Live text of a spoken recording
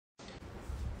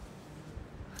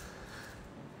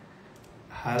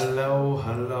Hello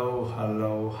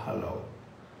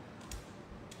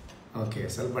okay,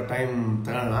 ಸ್ವಲ್ಪ time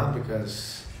ತಗೋಣ because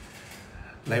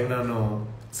live ನಾನು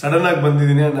ಸಡನ್ ಆಗಿ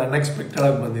ಬಂದಿದ್ದೀನಿ, ಅನ್ಎಕ್ಸ್ಪೆಕ್ಟೆಡ್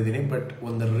ಆಗಿ ಬಂದಿದ್ದೀನಿ. ಬಟ್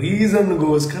ಒಂದು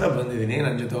ರೀಸನ್ಗೋಸ್ಕರ ಬಂದಿದ್ದೀನಿ.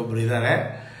 ನನ್ನ ಜೊತೆ ಒಬ್ರು ಇದ್ದಾರೆ,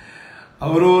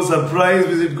 ಅವರು ಸರ್ಪ್ರೈಸ್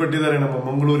ವಿಸಿಟ್ ಕೊಟ್ಟಿದ್ದಾರೆ ನಮ್ಮ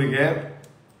ಮಂಗಳೂರಿಗೆ.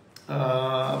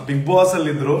 ಬಿಗ್ ಬಾಸ್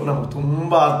ಅಲ್ಲಿದ್ರು, ನಮ್ಗೆ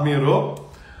ತುಂಬ ಆತ್ಮೀಯರು.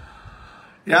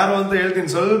 ಯಾರು ಅಂತ ಹೇಳ್ತೀನಿ,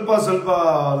 ಸ್ವಲ್ಪ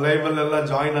ಲೈವ್ ಅಲ್ಲೆಲ್ಲ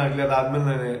ಜಾಯಿನ್ ಆಗಲಿ,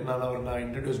 ಅದಾದ್ಮೇಲೆ ನಾನು ಅವ್ರನ್ನ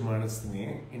ಇಂಟ್ರೊಡ್ಯೂಸ್ ಮಾಡಿಸ್ತೀನಿ.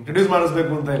 ಇಂಟ್ರೊಡ್ಯೂಸ್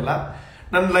ಮಾಡಿಸ್ಬೇಕು ಅಂತ ಇಲ್ಲ,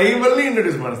 ನಾನು ಲೈವ್ ಅಲ್ಲಿ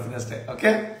ಇಂಟ್ರೊಡ್ಯೂಸ್ ಮಾಡಿಸ್ತೀನಿ ಅಷ್ಟೇ.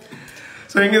 ಓಕೆ,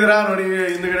 ಸೊ ಹೆಂಗಿದ್ದೀರಾ ನೋಡಿ.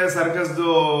 ಹಿಂದ್ಗಡೆ ಸರ್ಕಸ್ದು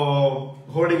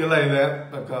ಹೋರ್ಡಿಂಗ್ ಎಲ್ಲ ಇದೆ,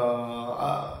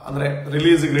 ಅಂದ್ರೆ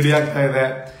ರಿಲೀಸ್ ರೆಡಿ ಆಗ್ತಾ ಇದೆ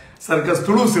ಸರ್ಕಸ್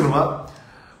ತುಳು ಸಿನಿಮಾ.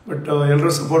 ಬಟ್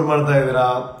ಎಲ್ಲರೂ ಸಪೋರ್ಟ್ ಮಾಡ್ತಾ ಇದ್ದೀರಾ.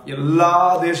 ಎಲ್ಲಾ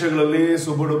ದೇಶಗಳಲ್ಲಿ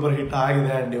ಸೂಪರ್ ಡೂಪರ್ ಹಿಟ್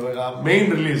ಆಗಿದೆ. ಅಂಡ್ ಇವಾಗ ಮೇನ್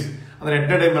ರಿಲೀಸ್ ಅಂದ್ರೆ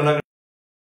ಎಟ್ ಎ ಟೈಮ್ ಎಲ್ಲ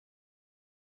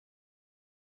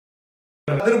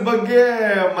ಅದ್ರ ಬಗ್ಗೆ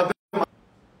ಮತ್ತೆ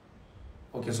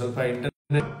ಓಕೆ, ಸ್ವಲ್ಪ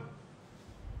ಇಂಟರ್ನೆಟ್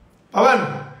ಪವನ್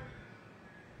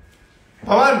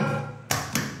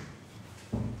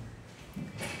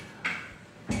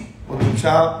ಒಂದು ನಿಮಿಷ,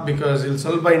 ಬಿಕಾಸ್ ಇಲ್ಲಿ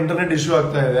ಸ್ವಲ್ಪ ಇಂಟರ್ನೆಟ್ ಇಶ್ಯೂ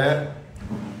ಆಗ್ತಾ ಇದೆ.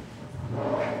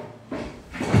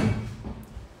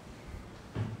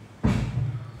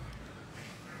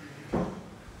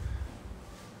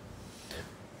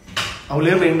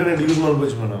 ಅವಳೇನು ಇಂಟರ್ನೆಟ್ ಯೂಸ್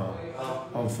ಮಾಡ್ಬೋದು ಮನ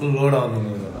ಫುಲ್ ಲೋಡ್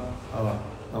ಅವ.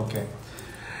 ಓಕೆ,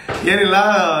 ಏನಿಲ್ಲ,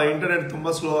 ಇಂಟರ್ನೆಟ್ ತುಂಬ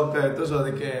ಸ್ಲೋ ಆಗ್ತಾ ಇತ್ತು, ಸೊ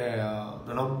ಅದಕ್ಕೆ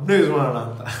ನಾನು ಒಬ್ಬನೇ ಯೂಸ್ ಮಾಡೋಣ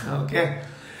ಅಂತ. ಓಕೆ,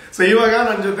 ಸೊ ಇವಾಗ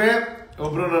ನನ್ನ ಜೊತೆ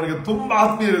ಒಬ್ರು ನನಗೆ ತುಂಬಾ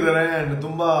ಆತ್ಮೀಯರಿದ್ದಾರೆ ಅಂಡ್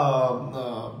ತುಂಬಾ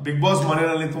ಬಿಗ್ ಬಾಸ್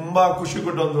ಮನೆಯಲ್ಲಿ ತುಂಬಾ ಖುಷಿ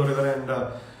ಕೊಟ್ಟಂತವ್ರು ಇದ್ದಾರೆ ಅಂಡ್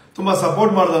ತುಂಬಾ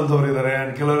ಸಪೋರ್ಟ್ ಮಾಡಿದಂಥವ್ರು ಇದ್ದಾರೆ.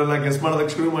 ಅಂಡ್ ಕೆಲವರೆಲ್ಲ ಗೆಸ್ಟ್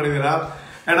ಮಾಡೋದಕ್ಕೆ ಶುರು ಮಾಡಿದ್ದೀರಾ.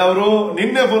 ಅಂಡ್ ಅವರು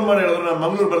ನಿನ್ನೆ ಫೋನ್ ಮಾಡಿ ಹೇಳಿದ್ರು ನಾನು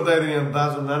ಮಂಗಳೂರು ಬರ್ತಾ ಇದ್ದೀನಿ ಅಂತ.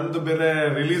 ಸೊ ನಂದು ಬೇರೆ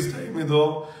ರಿಲೀಸ್ ಟೈಮ್ ಇದು,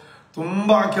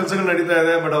 ತುಂಬಾ ಕೆಲಸಗಳು ನಡೀತಾ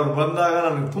ಇದೆ. ಬಟ್ ಅವ್ರು ಬಂದಾಗ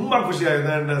ನನಗೆ ತುಂಬಾ ಖುಷಿ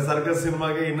ಆಗಿದೆ. ಅಂಡ್ ಸರ್ಕಸ್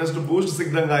ಸಿನಿಮಾಗೆ ಇನ್ನಷ್ಟು ಬೂಸ್ಟ್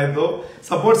ಸಿಕ್ದಂಗ ಆಯ್ತು,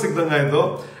 ಸಪೋರ್ಟ್ ಸಿಕ್ದಂಗ ಆಯ್ತು.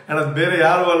 ಅಂಡ್ ಅದು ಬೇರೆ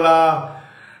ಯಾರು ಅಲ್ಲ,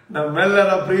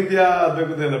 ನಮ್ಮೆಲ್ಲರ ಪ್ರೀತಿಯ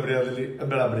ಬೇಕುದಿಲ್ಲ ಬಿಡಿ, ಅದಲ್ಲಿ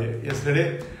ಬೇಡ ಬಿಡಿ. ಎಸ್ ರೆಡಿ,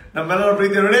 ನಮ್ಮೆಲ್ಲರ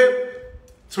ಪ್ರೀತಿಯ ರೆಡಿ,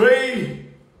 3,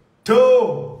 2,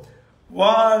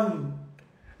 1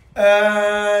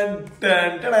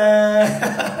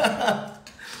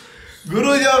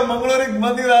 ಗುರೂಜಿ ಅವ್ರು ಮಂಗಳೂರಿಗೆ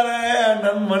ಬಂದಿದ್ದಾರೆ,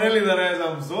 ನನ್ನ ಮನೇಲಿದ್ದಾರೆ. I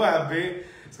am so happy.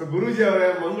 So Guruji ಅವರೇ,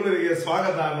 ಮಂಗಳೂರಿಗೆ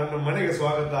ಸ್ವಾಗತ, ನನ್ನ ಮನೆಗೆ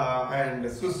ಸ್ವಾಗತ ಅಂಡ್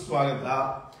ಸುಸ್ವಾಗತ.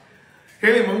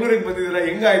 ಹೇಳಿ, ಮಂಗಳೂರಿಗೆ ಬಂದಿದ್ದೀರಾ,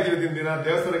 ಹೆಂಗಾಯ್ತು ಇವತ್ತಿನ ದಿನ?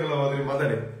 ದೇವಸ್ಥಾನಕ್ಕೆಲ್ಲ ಹೋದ್ರಿ?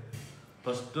 ಮಾತಾಡಿ.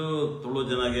 ಫಸ್ಟ್ ತುಳು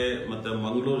ಜನಗೆ ಮತ್ತೆ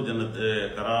ಮಂಗಳೂರು ಜನತೆ,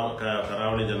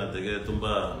 ಕರಾವಳಿ ಜನತೆಗೆ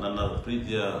ತುಂಬಾ ನನ್ನ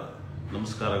ಪ್ರೀತಿಯ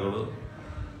ನಮಸ್ಕಾರಗಳು.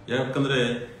 ಯಾಕಂದ್ರೆ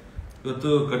ಇವತ್ತು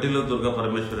ಕಟೀಲು ದುರ್ಗಾ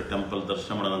ಪರಮೇಶ್ವರಿ ಟೆಂಪಲ್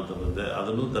ದರ್ಶನ ಮಾಡೋಣ ಅಂತ ಬಂದೆ.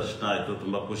 ಅದನ್ನು ದರ್ಶನ ಆಯ್ತು,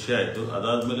 ತುಂಬಾ ಖುಷಿ ಆಯ್ತು.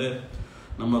 ಅದಾದ್ಮೇಲೆ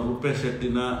ನಮ್ಮ ರೂಪೇಶ್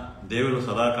ಶೆಟ್ಟಿನ ದೇವರು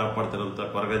ಸದಾ ಕಾಪಾಡ್ತಿರೋಂಥ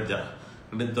ಕೊರಗಜ್ಜ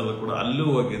ಖಂಡಿತಲ್ಲೂ ಕೂಡ ಅಲ್ಲೂ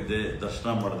ಹೋಗಿದ್ದೆ, ದರ್ಶನ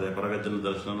ಮಾಡಿದೆ, ಕೊರಗಜ್ಜನ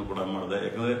ದರ್ಶನ ಕೂಡ ಮಾಡಿದೆ.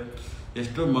 ಯಾಕಂದ್ರೆ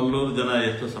ಎಷ್ಟು ಮಂಗಳೂರು ಜನ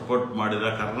ಎಷ್ಟು ಸಪೋರ್ಟ್ ಮಾಡಿದ,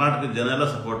 ಕರ್ನಾಟಕ ಜನ ಎಲ್ಲ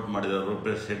ಸಪೋರ್ಟ್ ಮಾಡಿದ್ದಾರೆ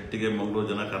ರೂಪೇಶ್ ಶೆಟ್ಟಿಗೆ. ಮಂಗಳೂರು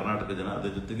ಜನ, ಕರ್ನಾಟಕ ಜನ, ಅದ್ರ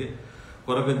ಜೊತೆಗೆ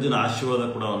ಕೊರಗಜ್ಜನ ಆಶೀರ್ವಾದ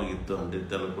ಕೂಡ ಅವನಿಗಿತ್ತು.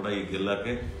 ಖಂಡಿತಲ್ಲೂ ಕೂಡ ಈ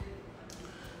ಗೆಲ್ಲಕ್ಕೆ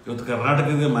ಇವತ್ತು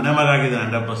ಕರ್ನಾಟಕಕ್ಕೆ ಮನೆ ಮಗ ಆಗಿದ್ದಾನೆ.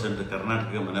 100%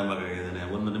 ಕರ್ನಾಟಕಕ್ಕೆ ಮನೆ ಮಗ ಆಗಿದ್ದಾನೆ.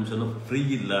 ಒಂದು ನಿಮಿಷನೂ ಫ್ರೀ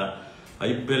ಇಲ್ಲ.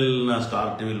 IPL ನ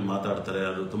ಸ್ಟಾರ್ ಟಿವಿಲಿ ಮಾತಾಡ್ತಾರೆ,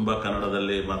 ಅದು ತುಂಬಾ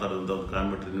ಕನ್ನಡದಲ್ಲಿ ಮಾತಾಡಿದಂಥ ಒಂದು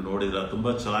ಕಾಮೆಂಟ್ರಿ ನೀವು ನೋಡಿದ್ರೆ ತುಂಬಾ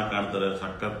ಚೆನ್ನಾಗಿ ಕಾಣ್ತಾರೆ,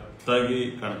 ಸಖತ್ತಾಗಿ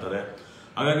ಕಾಣ್ತಾರೆ.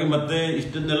 ಹಾಗಾಗಿ ಮತ್ತೆ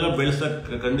ಇಷ್ಟನ್ನೆಲ್ಲ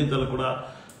ಬೆಳೆಸಕ್ಕೆ ಖಂಡಿತಲ್ಲೂ ಕೂಡ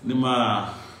ನಿಮ್ಮ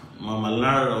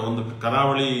ಮಲೆನಾಡು ಒಂದು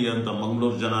ಕರಾವಳಿ ಅಂತ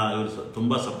ಮಂಗಳೂರು ಜನ ಇವರು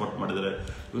ತುಂಬಾ ಸಪೋರ್ಟ್ ಮಾಡಿದ್ದಾರೆ.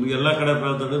 ಇವನಿಗೆ ಎಲ್ಲ ಕಡೆ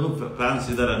ಫ್ಯಾನ್ಸ್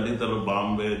ಇದ್ದಾರೆ. ಖಂಡಿತಲ್ಲೂ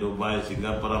ಬಾಂಬೆ, ದುಬೈ,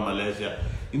 ಸಿಂಗಾಪುರ, ಮಲೇಷ್ಯಾ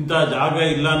ಇಂಥ ಜಾಗ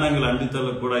ಇಲ್ಲ ಅನ್ನಂಗಿಲ್ಲ.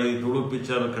 ಖಂಡಿತಲ್ಲೂ ಕೂಡ ಈ ತುಳು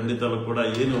ಪಿಕ್ಚರ್ ಖಂಡಿತಲ್ಲೂ ಕೂಡ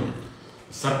ಏನು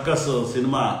ಸರ್ಕಸ್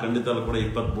ಸಿನಿಮಾ ಖಂಡಿತಲ್ಲೂ ಕೂಡ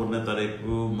 23ನೇ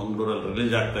ತಾರೀಕು ಮಂಗಳೂರಲ್ಲಿ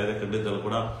ರಿಲೀಸ್ ಆಗ್ತಾ ಇದೆ. ಖಂಡಿತಲ್ಲೂ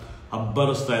ಕೂಡ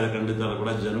ಅಬ್ಬರಿಸ್ತಾ ಇದೆ. ಖಂಡಿತಲ್ಲೂ ಕೂಡ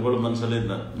ಜನಗಳ ಮನಸ್ಸಲ್ಲಿ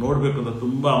ನೋಡ್ಬೇಕು ಅಂತ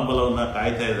ತುಂಬಾ ಹಂಬಲವನ್ನ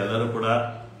ಕಾಯ್ತಾ ಇದೆ ಎಲ್ಲರೂ ಕೂಡ.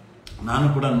 ನಾನು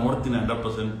ಕೂಡ ನೋಡ್ತೀನಿ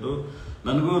 100%.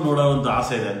 ನನಗೂ ನೋಡೋ ಒಂದು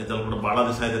ಆಸೆ ಇದೆ. ಖಂಡಿತಲ್ಲೂ ಕೂಡ ಬಹಳ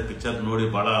ದಿವಸ ಇದೆ ಪಿಕ್ಚರ್ ನೋಡಿ,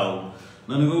 ಬಹಳ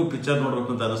ನನಗೂ ಪಿಕ್ಚರ್ ನೋಡ್ಬೇಕು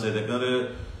ಅಂತ ಅನಿಸ್ತಾ ಇದೆ. ಯಾಕಂದ್ರೆ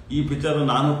ಈ ಪಿಕ್ಚರ್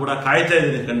ನಾನು ಕೂಡ ಕಾಯ್ತಾ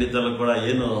ಇದ್ದೀನಿ. ಖಂಡಿತಲ್ಲೂ ಕೂಡ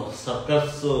ಏನು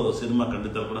ಸರ್ಕಸ್ ಸಿನಿಮಾ,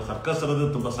 ಖಂಡಿತಲ್ಲೂ ಕೂಡ ಸರ್ಕಸ್ ಅನ್ನೋದು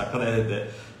ತುಂಬಾ ಸಕ್ಕತ್ತಾಗಿದೆ.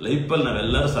 ಲೈಫಲ್ಲಿ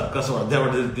ನಾವೆಲ್ಲರೂ ಸರ್ಕಸ್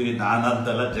ಹೊಡೆದಿರ್ತೀವಿ.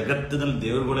 ನಾನಂತೆಲ್ಲ ಜಗತ್ತಿನಲ್ಲಿ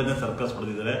ದೇವರುಗಳೇನೆ ಸರ್ಕಸ್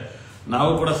ಹೊಡೆದಿದ್ದಾರೆ, ನಾವು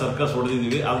ಕೂಡ ಸರ್ಕಸ್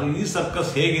ಹೊಡೆದಿದ್ದೀವಿ. ಆದ್ರೆ ಈ ಸರ್ಕಸ್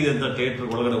ಹೇಗಿದೆ ಅಂತ ಥಿಯೇಟರ್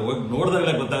ಒಳಗಡೆ ಹೋಗಿ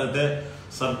ನೋಡಿದಾಗಲೇ ಗೊತ್ತಾಗುತ್ತೆ.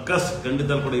 ಸರ್ಕಸ್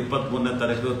ಖಂಡಿತಲ್ಲೂ ಕೂಡ 23ನೇ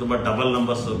ತಾರೀಕು ತುಂಬಾ ಡಬಲ್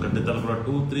ನಂಬರ್ಸ್, ಖಂಡಿತಲ್ಲೂ ಕೂಡ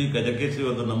 2, 3 ಗಜಕೇಸರಿ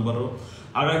ಒಂದು ನಂಬರು.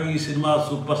 ಹಾಗಾಗಿ ಈ ಸಿನಿಮಾ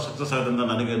ಸೂಪರ್ ಸಕ್ಸಸ್ ಆಗುತ್ತೆ ಅಂತ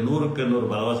ನನಗೆ 100ಕ್ಕೆ 100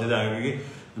 ಭರವಸೆ ಇದೆ. ಹಾಗಾಗಿ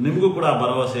ನಿಮಗೂ ಕೂಡ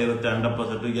ಭರವಸೆ ಇರುತ್ತೆ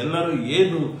 100%. ಎಲ್ಲರೂ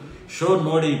ಏನು ಶೋ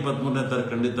ನೋಡಿ 23ನೇ ತಾರೀಕು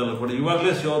ಖಂಡಿತಲ್ಲೂ ಕೂಡ,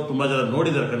 ಇವಾಗಲೇ ಶೋ ತುಂಬಾ ಜನ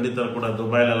ನೋಡಿದ್ದಾರೆ. ಖಂಡಿತಲ್ಲೂ ಕೂಡ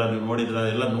ದುಬೈಲೆಲ್ಲ ನೀವು ನೋಡಿದ್ರೆ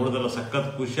ಎಲ್ಲ ನೋಡಿದ್ರೆಲ್ಲ ಸಖತ್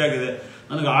ಖುಷಿಯಾಗಿದೆ.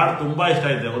 ನನಗೆ ಹಾಡು ತುಂಬಾ ಇಷ್ಟ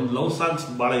ಆಗಿದೆ. ಒಂದು ಲವ್ ಸಾಂಗ್ಸ್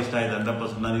ಬಹಳ ಇಷ್ಟ ಆಗಿದೆ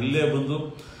 100%. ನಾನು ಇಲ್ಲೇ ಬಂದು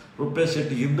ರೂಪೇಶ್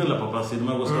ಶೆಟ್ಟಿ ಇರ್ಲಿಲ್ಲ ಪಾಪ,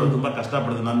 ಸಿನಿಮಾಗೋಸ್ಕರ ತುಂಬಾ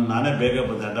ಕಷ್ಟಪಡ್ದೆ. ನಾನೇ ಬೇಗ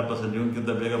ಬಂದೆ 100%. ಇವನ್ಕಿಂತ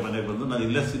ಬೇಗ ಮನೆಗೆ ಬಂದು ನಾನು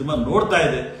ಇಲ್ಲೇ ಸಿನಿಮಾ ನೋಡ್ತಾ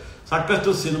ಇದ್ದೆ. ಸಾಕಷ್ಟು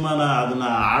ಸಿನಿಮಾನ ಅದನ್ನ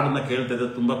ಹಾಡನ್ನ ಕೇಳ್ತಾ ಇದ್ದೆ,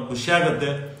 ತುಂಬಾ ಖುಷಿ ಆಗುತ್ತೆ.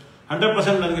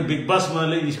 100% ನನಗೆ ಬಿಗ್ ಬಾಸ್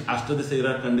ಮನೇಲಿ ಅಷ್ಟು ದಿವಸ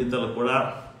ಇರೋ ಖಂಡಿತಲ್ಲೂ ಕೂಡ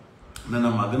ನನ್ನ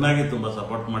ಮಗನಾಗಿ ತುಂಬ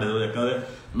ಸಪೋರ್ಟ್ ಮಾಡಿದ್ರು. ಯಾಕಂದರೆ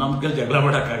ನಮ್ಮ ಕೈಲಿ ಜಗಳ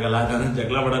ಮಾಡೋಕ್ಕಾಗಲ್ಲ, ನಾನು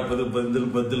ಜಗಳ ಮಾಡೋಕ್ಕೆ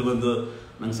ಬಂದು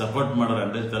ನಂಗೆ ಸಪೋರ್ಟ್ ಮಾಡೋರು.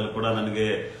 ಖಂಡಿತಲ್ಲೂ ಕೂಡ ನನಗೆ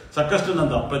ಸಾಕಷ್ಟು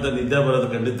ನಂದು ಅಪ್ಪದ ನಿದ್ದೆ ಬರೋದು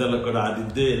ಖಂಡಿತಲ್ಲೂ ಕೂಡ ಆ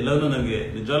ನಿದ್ದೆ ಎಲ್ಲವೂ ನನಗೆ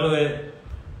ನಿಜವಾಗ್ಲೂ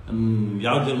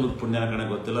ಯಾವ ಜನ್ಮದ ಪುಣ್ಯ ಕಣೆ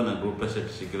ಗೊತ್ತಿಲ್ಲ. ನಂಗೆ ರೂಪೇಶ್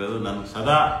ಶೆಟ್ಟಿ ಸಿಕ್ಕಿರೋದು ನನಗೆ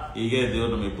ಸದಾ ಹೀಗೆ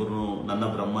ದೇವರು ನಮ್ಮಿಬ್ಬರು, ನನ್ನ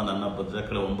ಬ್ರಹ್ಮ ನನ್ನ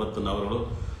ಭದ್ರಕಳೆ 9 ನವರುಗಳು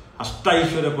ಅಷ್ಟ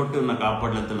ಐಶ್ವರ್ಯ ಕೊಟ್ಟು ಇವನ್ನ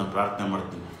ಕಾಪಾಡಲಿ ಅಂತ ನಾನು ಪ್ರಾರ್ಥನೆ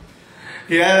ಮಾಡ್ತೀನಿ.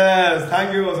 S,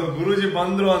 thank you. So Guruji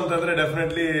ಬಂದ್ರು ಅಂತಂದ್ರೆ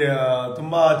ಡೆಫಿನೆಟ್ಲಿ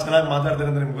ತುಂಬಾ ಚೆನ್ನಾಗಿ ಮಾತಾಡ್ತಾರೆ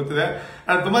ಅಂತ ನಿಮ್ಗೆ ಗೊತ್ತಿದೆ.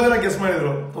 ಅಂಡ್ ತುಂಬಾ ಜನ ಗೆಸ್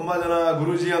ಮಾಡಿದ್ರು, ತುಂಬಾ ಜನ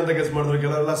ಗುರೂಜಿ ಅಂತ ಗೆಸ್ ಮಾಡಿದ್ರು,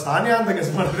 ಕೆಲವರೆಲ್ಲ ಸಾನಿಯಾ ಅಂತ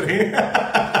ಗೆಸ್ ಮಾಡಿದ್ರಿ.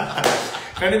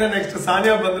 ಖಂಡಿತ ನೆಕ್ಸ್ಟ್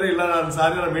ಸಾನಿಯಾ ಬಂದ್ರೆ, ಇಲ್ಲ ನಾನು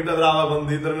ಸಾನಿಯಾ ಮೀಟ್ ಆದ್ರೆ ಆವಾಗ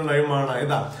ಒಂದು ಇದ್ರನ್ನು ಲೈವ್ ಮಾಡೋಣ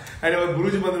ಆಯ್ತಾ. ಅಂಡ್ ಇವಾಗ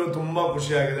ಗುರೂಜಿ ಬಂದ್ರು ತುಂಬಾ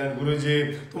ಖುಷಿ ಆಗಿದೆ. ಅಂಡ್ ಗುರೂಜಿ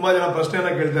ತುಂಬಾ ಜನ ಪ್ರಶ್ನೆಯನ್ನ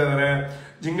ಕೇಳ್ತಾ ಇದಾರೆ,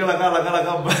 ಜಿಂಗಲಕ ಲಕ ಲಕ.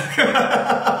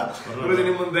 ಗುರೂಜಿ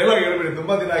ನಿಮ್ಮೊಂದು ಡೈಲಾಗ್ ಹೇಳ್ಬಿಡಿ,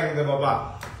 ತುಂಬಾ ದಿನ ಆಗಿದೆ ಬಾಬಾ.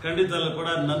 ಖಂಡಿತಲ್ಲೂ ಕೂಡ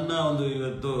ನನ್ನ ಒಂದು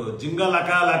ಇವತ್ತು ಜಿಂಗ ಲಕ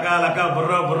ಲಕ ಲಕ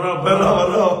ಬರ್ರೋ ಬರ್ರೋ ಬರ್ರೋ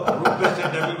ಬರ್ರೋ ರೂಪೇಶ್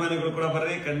ಶೆಟ್ಟಿ ಅಭಿಮಾನಿಗಳು ಕೂಡ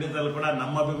ಬರ್ರಿ. ಖಂಡಿತಲ್ಲೂ ಕೂಡ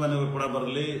ನಮ್ಮ ಅಭಿಮಾನಿಗಳು ಕೂಡ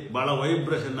ಬರಲಿ. ಬಹಳ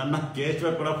ವೈಬ್ರೇಷನ್. ನನ್ನ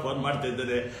ಕೇಶವ ಕೂಡ ಫೋನ್ ಮಾಡ್ತಾ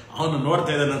ಇದ್ದಾರೆ, ಅವನು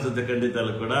ನೋಡ್ತಾ ಇದ್ದಾನೆ ಅನ್ಸುತ್ತೆ.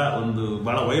 ಖಂಡಿತಲ್ಲೂ ಕೂಡ ಒಂದು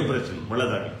ಬಹಳ ವೈಬ್ರೇಷನ್,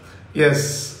 ಒಳ್ಳೇದಾಗಲಿ. ಎಸ್,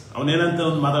 ಅವನೇನಂತ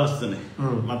ಒಂದು ಮಾತಾಡಿಸ್ತಾನೆ,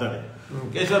 ಮಾತಾಡಿ.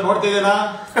 ಕೇಶವ ನೋಡ್ತಾ ಇದ್ದೀರಾ?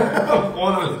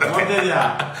 ಫೋನ್ ನೋಡ್ತಾ ಇದೆಯಾ?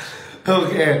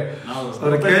 ಓಕೆ,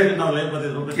 ನಾವು ಲೈವ್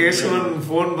ಬಂದಿದ್ದು ಕೇಶವನ್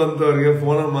ಫೋನ್ ಬಂತು ಅವ್ರಿಗೆ,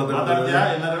 ಫೋನಲ್ಲಿ ಮಾತಾಡ್ತೀಯಾ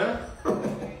ಏನಾರು?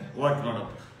 ವಾಟ್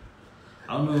ನೋಡಪ್ಪ,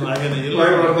 ಅವನು ಹಾಗೇನೆ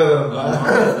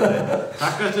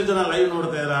ಸಾಕಷ್ಟು ಜನ ಲೈವ್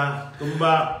ನೋಡ್ತಾ ಇದ್ರ,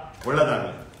 ತುಂಬಾ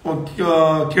ಒಳ್ಳೇದಾಗಲಿ.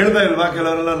 ಕೇಳ್ತಾ ಇಲ್ವಾ?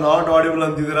 ಕೆಲವರೆಲ್ಲ ನಾಟ್ ಆಡಿಬಲ್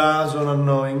ಅಂತಿದ್ದೀರಾ. ಸೊ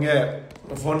ನಾನು ಹಿಂಗೆ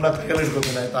ಫೋನ್ನ ಕೈಯಲ್ಲಿ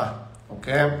ಇಟ್ಕೊತೀನಿ ಆಯ್ತಾ.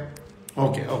 Okay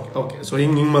okay okay okay so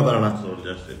ಹಿಂಗೆ ಮಾತಾಡೋಣ.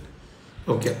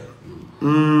 ಓಕೆ,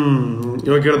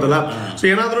 ಇವಾಗ ಕೇಳ್ತಲ್ಲ. ಸೊ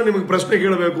ಏನಾದ್ರು ನಿಮ್ಗೆ ಪ್ರಶ್ನೆ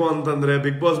ಕೇಳಬೇಕು ಅಂತಂದ್ರೆ,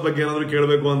 ಬಿಗ್ ಬಾಸ್ ಬಗ್ಗೆ ಏನಾದ್ರು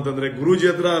ಕೇಳಬೇಕು ಅಂತಂದ್ರೆ, ಗುರೂಜಿ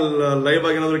ಹತ್ರ ಲೈವ್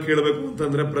ಆಗಿ ಏನಾದ್ರು ಕೇಳಬೇಕು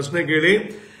ಅಂತಂದ್ರೆ ಪ್ರಶ್ನೆ ಕೇಳಿ,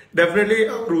 ಡೆಫಿನೆಟ್ಲಿ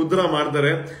ಅವರು ಉತ್ತರ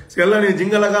ಮಾಡ್ತಾರೆ. ಸೊ ಎಲ್ಲ ನೀವು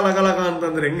ಜಿಂಗಲಕ ಲಕ ಲಕ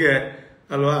ಅಂತಂದ್ರೆ ಹೆಂಗೆ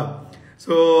ಅಲ್ವಾ.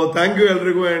 ಸೊ ಥ್ಯಾಂಕ್ ಯು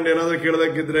ಎಲ್ರಿಗೂ. ಅಂಡ್ ಏನಾದ್ರು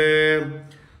ಕೇಳೋದಕ್ಕಿದ್ರೆ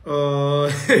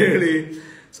ಹೇಳಿ.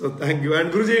 So thank you. ಅಂಡ್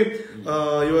ಗುರುಜಿ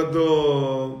ಇವತ್ತು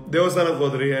ದೇವಸ್ಥಾನಕ್ಕೆ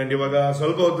ಹೋದ್ರಿ. ಅಂಡ್ ಇವಾಗ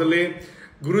ಸ್ವಲ್ಪ ಹೊತ್ತಲ್ಲಿ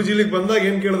ಗುರುಜಿಲಿಗೆ ಬಂದಾಗ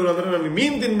ಏನ್ ಕೇಳಿದ್ರು ಅಂದ್ರೆ, ನನಗೆ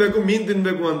ಮೀನ್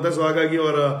ತಿನ್ಬೇಕು ಅಂತ. ಸೊ ಹಾಗಾಗಿ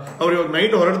ಅವ್ರು ಇವಾಗ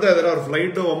ನೈಟ್ ಹೊರಡ್ತಾ ಇದಾರೆ. ಅವ್ರ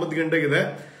ಫ್ಲೈಟ್ 9 ಗಂಟೆಗಿದೆ.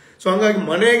 ಸೊ ಹಂಗಾಗಿ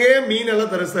ಮನೆಗೆ ಮೀನೆಲ್ಲ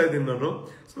ತರಿಸ್ತಾ ಇದ್ದೀನಿ ನಾನು.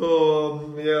 ಸೊ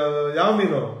ಯಾವ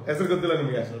ಮೀನು ಹೆಸರು ಗೊತ್ತಿಲ್ಲ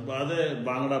ನಿಮಗೆ? ಅದೇ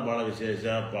ಬಾಂಗ್ಡಾ ಬಹಳ ವಿಶೇಷ,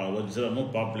 ವಜ್ರಮು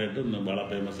ಪಾಪ್ಲೆಟ್ ಬಹಳ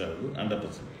ಫೇಮಸ್ ಆಗೋದು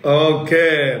 100%. ಓಕೆ,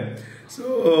 ಸೊ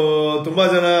ತುಂಬಾ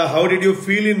ಜನ how did you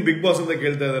feel in big boss ಅಂತ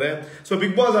ಕೇಳ್ತಾ ಇದಾರೆ. ಸೊ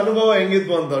ಬಿಗ್ ಬಾಸ್ ಅನುಭವ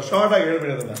ಹೆಂಗಿತ್ತು ಅಂತ ಶಾರ್ಟ್ ಆಗಿ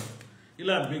ಹೇಳ್ಬಿಡಿ ಅದನ್ನ.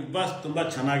 ಇಲ್ಲ, ಬಿಗ್ ಬಾಸ್ ತುಂಬಾ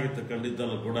ಚೆನ್ನಾಗಿತ್ತು.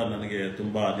 ಖಂಡಿತಲ್ಲೂ ಕೂಡ ನನಗೆ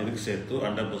ತುಂಬಾ ನಿರೀಕ್ಷೆ ಇತ್ತು.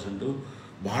 100%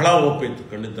 ಬಹಳ ಓಪ್ ಇತ್ತು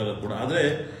ಖಂಡಿತಲ್ಲೂ ಕೂಡ. ಆದರೆ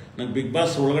ನಂಗೆ ಬಿಗ್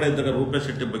ಬಾಸ್ ಒಳಗಡೆ ಇದ್ದಾಗ ರೂಪೇಶ್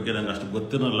ಶೆಟ್ಟಿ ಬಗ್ಗೆ ನಂಗೆ ಅಷ್ಟು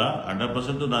ಗೊತ್ತಿರಲ್ಲ.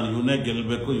 100% ನಾನು ಇವನೇ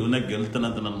ಗೆಲ್ಲಬೇಕು, ಇವನೇ ಗೆಲ್ತಾನೆ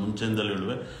ಅಂತ ನಾನು ಮುಂಚೆಯಿಂದಲೇ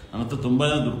ಹೇಳುವೆ. ನನ್ನ ಹತ್ರ ತುಂಬ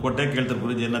ಜನ ದುಡ್ಡು ಕೊಟ್ಟೆ ಕೇಳ್ತಾರೆ,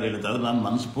 ಗುರುಜಿ ಏನಾರು ಹೇಳ್ತಾರೆ. ಆದರೆ ನಾನು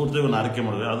ಮನಸ್ಫೂರ್ತಿ ಇವನು ಆರೈಕೆ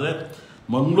ಮಾಡಿದೆ. ಆದರೆ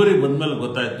ಮಂಗಳೂರಿಗೆ ಬಂದಮೇಲೆ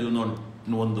ಗೊತ್ತಾಯ್ತು, ಇವನು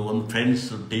ಒಂದು ಫ್ರೆಂಡ್ಸ್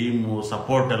ಟೀಮು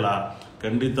ಸಪೋರ್ಟ್ ಎಲ್ಲ.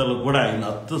 ಖಂಡಿತಲ್ಲೂ ಕೂಡ ಇನ್ನು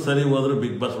 10 ಸರಿ ಹೋದ್ರು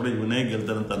ಬಿಗ್ ಬಾಸ್ ಕೂಡ ಇವನೇ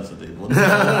ಗೆಲ್ತಾನೆ ಅಂತ ಅನ್ಸುತ್ತೆ.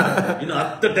 ಇನ್ನು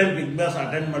 10 ಟೈಮ್ ಬಿಗ್ ಬಾಸ್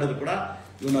ಅಟೆಂಡ್ ಮಾಡಿದ್ರು ಕೂಡ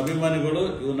ಇವನ ಅಭಿಮಾನಿಗಳು,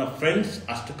 ಇವನ ಫ್ರೆಂಡ್ಸ್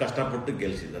ಅಷ್ಟು ಕಷ್ಟಪಟ್ಟು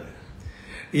ಗೆಲ್ಸಿದ್ದಾರೆ.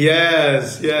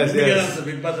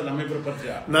 ಬಿಗ್ ಬಾಸ್ ನಮ್ಮಿಬ್ಬರು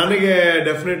ಪರಿಚಯ. ನನಗೆ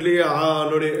ಡೆಫಿನೆಟ್ಲಿ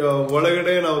ನೋಡಿ,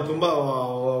 ಒಳಗಡೆ ನಾವು ತುಂಬಾ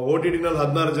OTT ನಲ್ಲಿ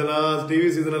 16 ಜನ, ಟಿವಿ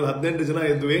ಸೀಸನ್ ಅಲ್ಲಿ 18 ಜನ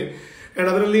ಇದ್ವಿ. ಅಂಡ್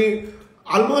ಅದರಲ್ಲಿ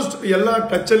ಆಲ್ಮೋಸ್ಟ್ ಎಲ್ಲ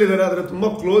ಟಚ್ ಅಲ್ಲಿ ಇದಾರೆ. ಆದ್ರೆ ತುಂಬಾ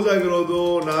ಕ್ಲೋಸ್ ಆಗಿರೋದು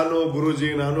ನಾನು, ಗುರೂಜಿ,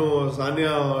 ನಾನು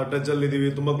ಸಾನಿಯಾ ಟಚ್ ಅಲ್ಲಿ ಇದೀವಿ,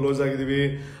 ತುಂಬಾ ಕ್ಲೋಸ್ ಆಗಿದೀವಿ.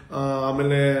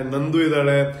 ಆಮೇಲೆ ನಂದು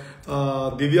ಇದ್ದಾಳೆ,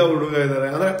 ದಿವ್ಯಾ ಹುಡುಗ ಇದ್ದಾರೆ.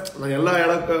 ಅಂದ್ರೆ ಎಲ್ಲ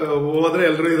ಹೇಳಕ್ ಹೋದ್ರೆ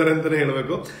ಎಲ್ಲರೂ ಇದಾರೆ ಅಂತಾನೆ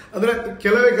ಹೇಳ್ಬೇಕು. ಅಂದ್ರೆ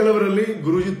ಕೆಲವರಲ್ಲಿ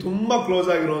ಗುರೂಜಿ ತುಂಬಾ ಕ್ಲೋಸ್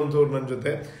ಆಗಿರುವಂತವ್ರು ನನ್ನ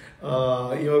ಜೊತೆ.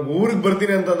 ಇವಾಗ ಊರಿಗೆ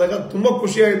ಬರ್ತೀನಿ ಅಂತಂದಾಗ ತುಂಬಾ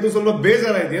ಖುಷಿ ಆಯ್ತು, ಸ್ವಲ್ಪ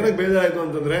ಬೇಜಾರಾಯ್ತು. ಏನಕ್ಕೆ ಬೇಜಾರಾಯ್ತು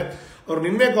ಅಂತಂದ್ರೆ, ಅವ್ರು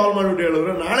ನಿನ್ನೆ ಕಾಲ್ ಮಾಡಿಬಿಟ್ಟು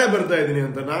ಹೇಳಿದ್ರೆ ನಾಳೆ ಬರ್ತಾ ಇದ್ದೀನಿ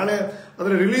ಅಂತ. ನಾಳೆ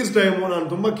ಅಂದ್ರೆ ರಿಲೀಸ್ ಟೈಮು, ನಾನು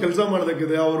ತುಂಬಾ ಕೆಲಸ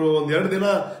ಮಾಡೋದಕ್ಕಿದೆ. ಅವರು ಒಂದ್ 2 ದಿನ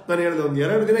ನಾನು ಹೇಳಿದೆ, ಒಂದ್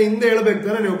 2 ದಿನ ಹಿಂದೆ ಹೇಳ್ಬೇಕು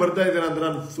ತಾನೆ ನೀವು ಬರ್ತಾ ಇದ್ದೀರಾ ಅಂತ.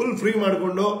 ನಾನು ಫುಲ್ ಫ್ರೀ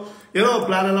ಮಾಡ್ಕೊಂಡು ಏನೋ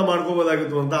ಪ್ಲಾನ್ ಎಲ್ಲ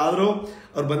ಮಾಡ್ಕೋಬೋದಾಗಿತ್ತು ಅಂತ. ಆದ್ರೂ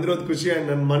ಅವ್ರು ಬಂದಿರೋದು ಖುಷಿ. ಆ್ಯಂಡ್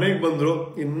ನನ್ನ ಮನೆಗೆ ಬಂದ್ರು,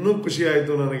 ಇನ್ನೂ ಖುಷಿ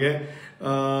ಆಯ್ತು ನನಗೆ.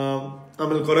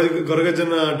 ಆಮೇಲೆ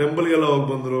ಕೊರಗಜ್ಜನ ಟೆಂಪಲ್ಗೆಲ್ಲ ಹೋಗಿ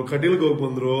ಬಂದ್ರು, ಕಟೀಲ್ಗೆ ಹೋಗಿ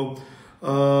ಬಂದ್ರು.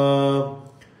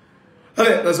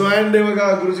 ಅದೇ ಸೊ ಆ್ಯಂಡ್ ಇವಾಗ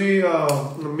ಗುರುಜಿ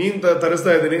ಮೀನ್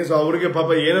ತರಿಸ್ತಾ ಇದ್ದೀನಿ. ಸೊ ಅವ್ರಿಗೆ ಪಾಪ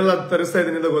ಏನೆಲ್ಲ ತರಿಸ್ತಾ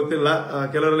ಇದ್ದೀನಿ ಅಂತ ಗೊತ್ತಿಲ್ಲ.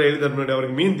 ಕೆಲವರೆಲ್ಲ ಹೇಳಿದಾರೆ ನೋಡಿ,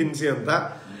 ಅವ್ರಿಗೆ ಮೀನ್ ತಿನ್ಸಿ ಅಂತ.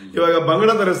 ಇವಾಗ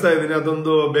ಬಂಗಡ ತರಿಸ್ತಾ ಇದ್ದೀನಿ,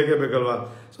 ಅದೊಂದು ಬೇಕೇ ಬೇಕಲ್ವಾ.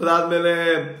 ಸೊ ಅದಾದ್ಮೇಲೆ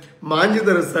ಮಾಂಜಿ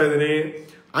ತರಿಸ್ತಾ ಇದ್ದೀನಿ,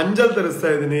 ಅಂಜಲ್ ತರಿಸ್ತಾ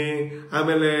ಇದ್ದೀನಿ.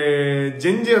 ಆಮೇಲೆ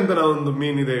ಜಂಜಿ ಅಂತ ನಾವೊಂದು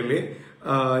ಮೀನಿದೆ ಇಲ್ಲಿ,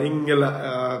 ಹಿಂಗೆಲ್ಲ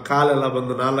ಕಾಲೆಲ್ಲ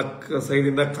ಬಂದು 4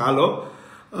 ಸೈಡಿಂದ ಕಾಲು,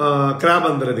 ಕ್ರಾಬ್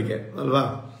ಅಂತಾರೆ ಅದಕ್ಕೆ ಅಲ್ವಾ.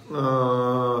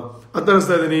 ಅದು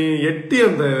ತರಿಸ್ತಾ ಇದ್ದೀನಿ. ಎಟ್ಟಿ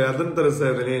ಅಂತ ಇದೆ, ಅದನ್ನ ತರಿಸ್ತಾ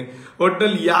ಇದ್ದೀನಿ.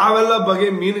 ಒಟ್ಟಲ್ಲಿ ಯಾವೆಲ್ಲ ಬಗೆ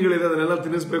ಮೀನುಗಳಿದೆ ಅದನ್ನೆಲ್ಲ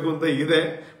ತಿನ್ನಿಸ್ಬೇಕು ಅಂತ ಇದೆ.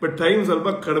 ಬಟ್ ಟೈಮ್ ಸ್ವಲ್ಪ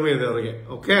ಕಡಿಮೆ ಇದೆ ಅವ್ರಿಗೆ.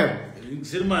 ಓಕೆ,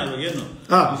 ಸಿನಿಮಾ ಇವಾಗ ಏನು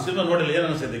ಸಿನಿಮಾ ನೋಡಿಲ್ಲ, ಏನ್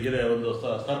ಅನ್ಸುತ್ತೆ ಒಂದು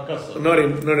ಸರ್ಕಸ್ ನೋಡಿ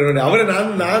ನೋಡಿ ನೋಡಿ ಅವರೇ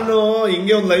ನಾನು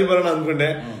ಹಿಂಗೆ ಒಂದು ಲೈವ್ ಬರೋಣ ಅನ್ಕೊಂಡೆ.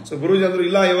 ಸೊ ಗುರುಜಿ ಅಂದ್ರು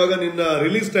ಇಲ್ಲ ಇವಾಗ ನಿನ್ನ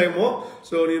ರಿಲೀಸ್ ಟೈಮು,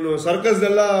 ಸೊ ನೀನು ಸರ್ಕಸ್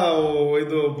ಎಲ್ಲ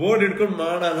ಇದು ಬೋರ್ಡ್ ಇಟ್ಕೊಂಡು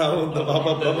ಮಾಡೋಣ ನಾವು ಅಂತ, ಪಾಪ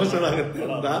ಪ್ರಮೋಷನ್ ಆಗುತ್ತೆ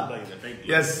ಅಂತ.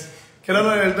 ಎಸ್,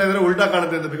 ಕೆಲವರು ಹೇಳ್ತಾ ಇದ್ರೆ ಉಲ್ಟಾ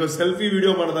ಕಾಣುತ್ತೆ ಅಂತ, ಬಿಕಾಸ್ ಸೆಲ್ಫಿ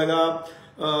ವಿಡಿಯೋ ಮಾಡಿದಾಗ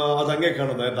ಅದು ಹಂಗೆ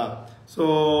ಕಾಣುತ್ತೆ ಆಯ್ತಾ. ಸೊ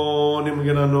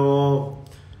ನಿಮ್ಗೆ ನಾನು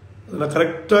ಅದನ್ನ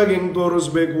ಕರೆಕ್ಟಾಗಿ ಹೆಂಗ್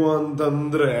ತೋರಿಸ್ಬೇಕು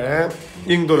ಅಂತಂದ್ರೆ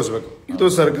ಹಿಂಗ್ ತೋರಿಸ್ಬೇಕು. ಇದು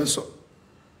ಸರ್ಕಸ್.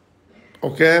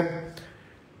 ಓಕೆ,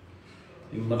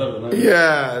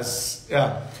 ಎಸ್ ಯಾ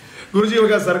ಗುರುಜಿ,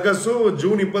 ಇವಾಗ ಸರ್ಕಸ್ಸು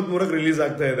ಜೂನ್ 23ಕ್ಕೆ ರಿಲೀಸ್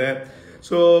ಆಗ್ತಾ ಇದೆ.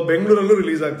 ಸೊ ಬೆಂಗಳೂರಲ್ಲೂ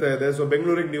ರಿಲೀಸ್ ಆಗ್ತಾ ಇದೆ. ಸೊ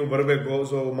ಬೆಂಗಳೂರಿಗೆ ನೀವು ಬರಬೇಕು.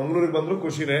 ಸೊ ಮಂಗಳೂರಿಗೆ ಬಂದ್ರು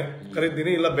ಖುಷಿನೇ,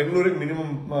 ಕರೀತೀನಿ. ಇಲ್ಲ ಬೆಂಗಳೂರಿಗೆ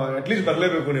ಮಿನಿಮಮ್ ಅಟ್ಲೀಸ್ಟ್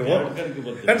ಬರ್ಲೇಬೇಕು ನೀವು.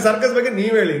 ಅಂಡ್ ಸರ್ಕಸ್ ಬಗ್ಗೆ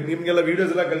ನೀವ್ ಹೇಳಿ, ನಿಮ್ಗೆಲ್ಲ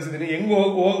ವಿಡಿಯೋಸ್ ಎಲ್ಲ ಕಳಿಸಿದೀನಿ. ಹೆಂಗ್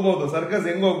ಹೋಗ್ಬೋದು ಸರ್ಕಸ್,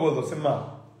 ಹೆಂಗ್ ಹೋಗ್ಬೋದು ಸಿನಿಮಾ?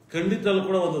 ಖಂಡಿತಲ್ಲೂ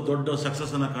ಕೂಡ ಒಂದು ದೊಡ್ಡ ಸಕ್ಸಸ್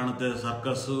ಅನ್ನ ಕಾಣುತ್ತೆ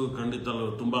ಸರ್ಕಸ್. ಖಂಡಿತಲ್ಲೂ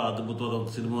ತುಂಬಾ ಅದ್ಭುತವಾದ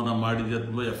ಒಂದು ಸಿನಿಮಾನ ಮಾಡಿದ್ಯಾ,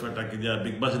 ತುಂಬಾ ಎಫರ್ಟ್ ಹಾಕಿದ್ಯಾ.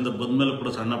 ಬಿಗ್ ಬಾಸ್ ಇಂದ ಬಂದ್ಮೇಲೆ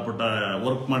ಕೂಡ ಸಣ್ಣ ಪುಟ್ಟ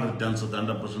ವರ್ಕ್ ಮಾಡಿರುತ್ತೆ ಅನ್ಸುತ್ತೆ.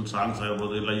 100% ಸಾಂಗ್ಸ್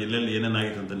ಆಗಿರ್ಬೋದು, ಇಲ್ಲ ಎಲ್ಲೆಲ್ಲಿ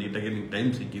ಏನೇನಾಗಿತ್ತು ಅಂತ ನೀಟಾಗಿ ನಿಮ್ಗೆ ಟೈಮ್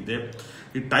ಸಿಕ್ಕಿದೆ.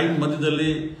 ಈ ಟೈಮ್ ಮಧ್ಯದಲ್ಲಿ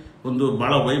ಒಂದು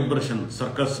ಬಹಳ ವೈಬ್ರೇಷನ್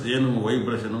ಸರ್ಕಸ್, ಏನು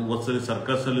ವೈಬ್ರೇಷನ್. ಒಂದ್ಸರಿ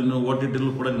ಸರ್ಕಸ್ ಅಲ್ಲಿ OTT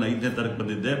ಕೂಡ 5ನೇ ತಾರೀಕು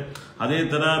ಬಂದಿದ್ದೆ. ಅದೇ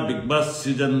ತರ ಬಿಗ್ ಬಾಸ್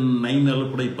ಸೀಸನ್ 9 ಅಲ್ಲೂ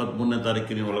ಕೂಡ 23ನೇ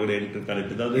ತಾರೀಕಿನ ಒಳಗಡೆ ಎಂಟ್ರಿ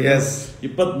ಕಾಲಿಟ್ಟಿದ್ದೆ. ಅದು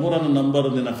 23 ನಂಬರ್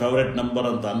ನಿನ್ನ ಫೇವರೇಟ್ ನಂಬರ್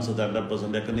ಅಂತ ಅನ್ಸುತ್ತೆ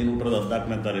 100%. ಯಾಕಂದ್ರೆ ನೀನು ಹುಟ್ಟಿರೋದು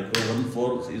 14ನೇ ತಾರೀಕು.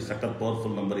 14 ಈ ಸಖತ್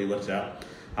ಪವರ್ಫುಲ್ ನಂಬರ್ ಈ ವರ್ಷ.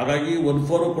 ಹಾಗಾಗಿ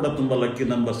 14 ಕೂಡ ತುಂಬಾ ಲಕ್ಕಿ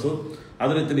ನಂಬರ್ಸು.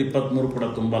 ಅದೇ ರೀತಿ 23 ಕೂಡ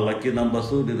ತುಂಬಾ ಲಕ್ಕಿ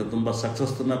ನಂಬರ್ಸು. ನೀನು ತುಂಬಾ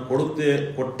ಸಕ್ಸಸ್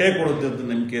ಕೊಟ್ಟೇ ಕೊಡುತ್ತೆ ಅಂತ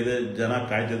ನಂಬಿಕೆ ಇದೆ. ಜನ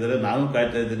ಕಾಯ್ತಾ ಇದ್ದಾರೆ, ನಾನು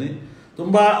ಕಾಯ್ತಾ ಇದ್ದೀನಿ.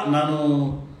 ತುಂಬಾ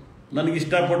ನನಗೆ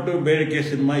ಇಷ್ಟಪಟ್ಟು ಬೇಡಿಕೆ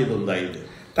cinema ಇದೊಂದಾಗಿದೆ.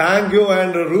 Thank you.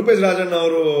 And Rupesh Rajanna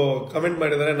ಅವರು ಕಮೆಂಟ್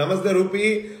ಮಾಡಿದ್ದಾರೆ, ನಮಸ್ತೆ ರೂಪಿ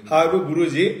ಹಾಗೂ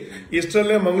ಗುರೂಜಿ,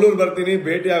 ಇಷ್ಟರಲ್ಲೇ ಮಂಗಳೂರು ಬರ್ತೀನಿ,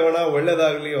 ಭೇಟಿ ಆಗೋಣ,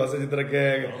 ಒಳ್ಳೇದಾಗ್ಲಿ ಹೊಸ ಚಿತ್ರಕ್ಕೆ.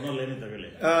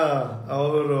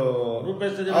 ಅವರು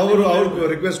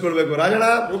ರಿಕ್ವೆಸ್ಟ್ ಕೊಡ್ಬೇಕು. ರಾಜಣ್ಣ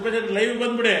ಲೈವ್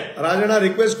ಬಂದ್ಬಿಡಿ, ರಾಜಣ್ಣ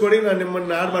ರಿಕ್ವೆಸ್ಟ್ ಕೊಡಿ, ನಾನು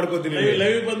ನಿಮ್ಮನ್ನ ಆಡ್ ಮಾಡ್ಕೋತೀನಿ.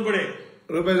 ಲೈವ್ ಬಂದ್ಬಿಡಿ.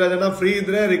 ರೂಪೇಶ್ ರಾಜಣ್ಣ ಫ್ರೀ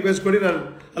ಇದ್ರೆ ರಿಕ್ವೆಸ್ಟ್ ಕೊಡಿ. ನಾನು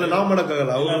ಅಲ್ಲ, ನಾವು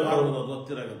ಮಾಡಕ್ಕಾಗಲ್ಲ,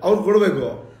 ಅವ್ರು ಕೊಡ್ಬೇಕು.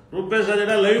 ರೂಪೇಶ್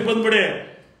ರಾಜಣ್ಣ ಲೈವ್ ಬಂದ್ಬಿಡಿ,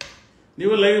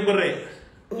 ನೀವು ಲೈವ್ ಬರ್ರಿ.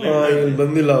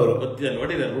 ಬಂದಿಲ್ಲ ಅವರು,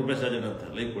 ಹೊಡಿದ ರೂಪೇಶ್ ರಾಜಣ್ಣ ಅಂತ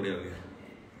ಲೈವ್ ಕೊಡಿ ಅವ್ರಿಗೆ.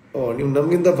 ನೀವು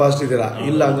ನಮ್ಗಿಂತ ಫಾಸ್ಟ್ ಇದ್ದೀರಾ.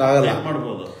 ಇಲ್ಲ ಹಂಗಾಗಲ್ಲ,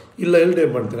 ಮಾಡ್ಬೋದು. ಇಲ್ಲ ಎಲ್ಲಿ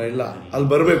ಟೈಪ್ ಮಾಡ್ತೀರಾ? ಇಲ್ಲ, ಅಲ್ಲಿ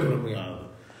ಬರ್ಬೇಕು ನಮ್ಗೆ.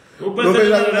 ರೂಪೇಶ್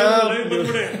ರಾಜಣ್ಣ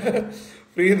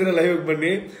ಫ್ರೀ ಇದ್ರೆ ಲೈವ್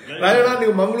ಬನ್ನಿ. ರಾಜಣ್ಣ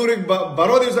ನೀವು ಮಂಗಳೂರಿಗೆ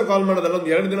ಬರೋ ದಿವಸ ಕಾಲ್ ಮಾಡೋದಲ್ಲ,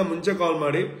 ಒಂದು 2 ದಿನ ಮುಂಚೆ ಕಾಲ್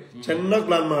ಮಾಡಿ ಚೆನ್ನಾಗಿ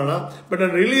ಪ್ಲಾನ್ ಮಾಡೋಣ. ಬಟ್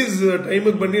ನಾನು ರಿಲೀಸ್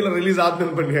ಟೈಮಿಗೆ ಬನ್ನಿ, ಇಲ್ಲ ರಿಲೀಸ್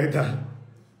ಆದ್ಮೇಲೆ ಬನ್ನಿ ಆಯ್ತಾ?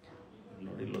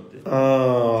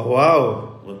 Wow,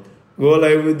 go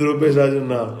live with Rupesh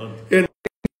Rajanna.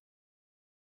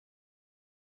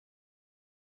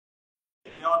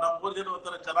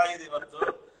 ಚೆನ್ನಾಗಿದೆ ಇವತ್ತು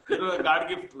ಗಾಡ್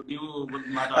ಗಿಫ್ಟ್. ನೀವು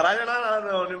ರಾಜಣ್ಣ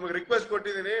ನಾನು ನಿಮ್ಗೆ ರಿಕ್ವೆಸ್ಟ್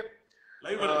ಕೊಟ್ಟಿದ್ದೀನಿ,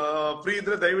 ಫ್ರೀ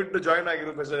ಇದ್ರೆ ದಯವಿಟ್ಟು ಜಾಯಿನ್ ಆಗಿ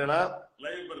ರೂಪೇಶ್ ರಾಜಣ್ಣ.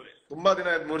 ಲೈವ್ ಬರ್ರಿ, ತುಂಬಾ ದಿನ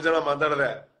ಆಯ್ತು 3 ಜನ ಮಾತಾಡದೆ.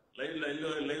 ಲೈವ್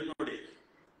ನೋಡಿ, ಲೈವ್ ನೋಡಿ.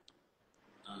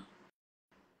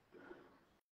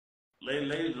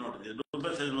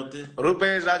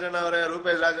 ರೂಪೇಶ್ ರಾಜಣ್ಣ ಅವರೇ,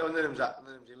 ರೂಪೇಶ್ ರಾಜ ಒಂದೇ ನಿಮಿಷ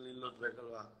ಇಲ್ಲಿ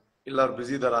ಓದ್ಬೇಕಲ್ವಾ? ಇಲ್ಲ ಅವ್ರು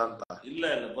ಬಿಸಿ ಇದಾರ ಅಂತ? ಇಲ್ಲ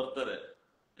ಬರ್ತಾರೆ,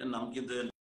 ನಮ್ಗಿಂತ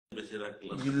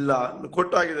ಇಲ್ಲ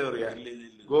ಕೊಟ್ಟು ಆಗಿದೆ ಅವ್ರಿಗೆ.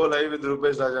 Go live with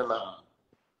Rupesh Rajanna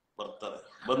ಬರ್ತಾರೆ.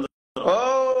 ಓ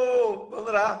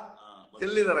ಬಂದ್ರಾ?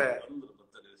 ಎಲ್ಲಿದ್ದಾರೆ?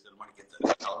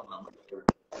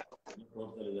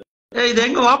 ಇದು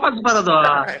ಹೆಂಗ ವಾಪಸ್ ಬರೋದು?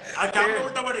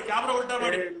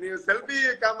 ನೀವು ಸೆಲ್ಫಿ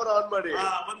ಕ್ಯಾಮರಾ ಆನ್ ಮಾಡಿ.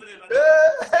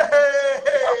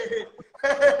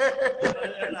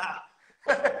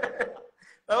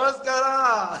 ನಮಸ್ಕಾರ.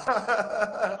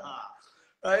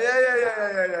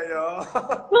 ಅಯ್ಯಯ್ಯೋ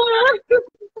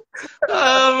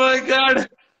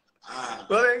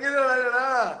ಹೆಂಗಿದೆ ರಾಜಣ್ಣ?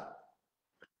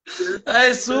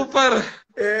 ಸೂಪರ್.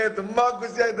 ತುಂಬಾ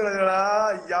ಖುಷಿ ಆಯ್ತು ರಾಜಣ್ಣ.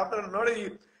 ಯಾವ ನೋಡಿ,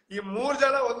 ಈ 3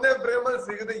 ಜನ ಒಂದೇ ಪ್ರೇಮಲ್ಲಿ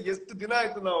ಸಿಗದೆ ಎಷ್ಟು ದಿನ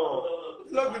ಆಯ್ತು. ನಾವು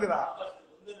ಹೋಗಿದ್ದೀರಾ?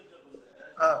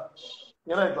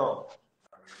 ಏನಾಯ್ತು?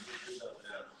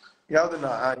 ಯಾವ್ದನ್ನ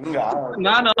ಹಿಂಗ?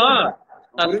 ನಾನು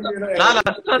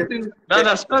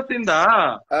ಅಷ್ಟೊತ್ತಿಂದ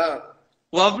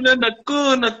ಒಬ್ನೇ ನಕ್ಕು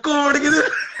ಹುಡುಗಿದ್ರು.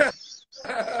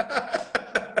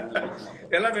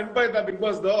 ಎಲ್ಲ ನೆನ್ಪಾಯ್ತಾ ಬಿಗ್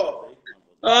ಬಾಸ್ದು?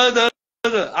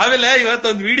 ಹೌದೌದು. ಆಮೇಲೆ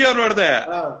ಇವತ್ತೊಂದ್ ವಿಡಿಯೋ ನೋಡ್ದೆ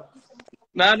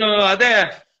ನಾನು. ಅದೇ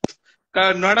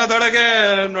ನೊಣದೊಳಗೆ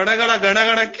ನೊಣಗಳ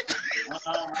ಗಣಗಣಕ್ಕೆ,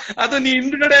 ಅದು ನೀ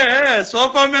ಹಿಂದ್ಗಡೆ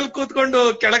ಸೋಫಾ ಮೇಲೆ ಕೂತ್ಕೊಂಡು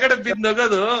ಕೆಳಗಡೆ ಬಿದ್ದು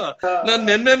ನಗೋದು. ನಾನ್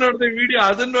ನೆನ್ನೆ ನೋಡ್ದೆ ವಿಡಿಯೋ,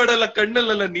 ಅದನ್ನ ನೋಡಲ್ಲ,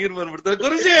 ಕಣ್ಣಲ್ಲೆಲ್ಲ ನೀರ್ ಬಂದ್ಬಿಡ್ತಾರೆ.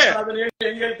 ಗುರುಜಿ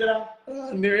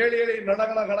ನೀವ್ ಹೇಳಿ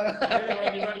ನೊಣಗಳ ಗಣಗ.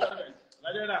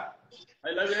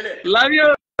 Love you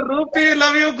rupee,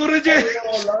 love you Guruji.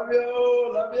 Love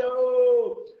you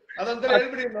ಅದಂತ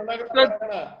ಹೇಳ್ಬಿಡಿ.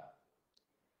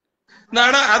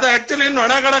 ಅದು ಆಕ್ಚುಲಿ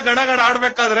ನೊಣಗಳ ಗಣಗಣ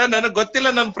ಆಡ್ಬೇಕಾದ್ರೆ ನನಗ್ ಗೊತ್ತಿಲ್ಲ,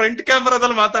 ನನ್ ಫ್ರಂಟ್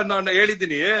ಕ್ಯಾಮರಾದಲ್ಲಿ ನಾನು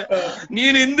ಹೇಳಿದ್ದೀನಿ.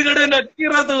 ನೀನ್ ಹಿಂದ್ಗಡೆ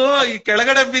ನಕ್ಕಿರೋದು, ಈ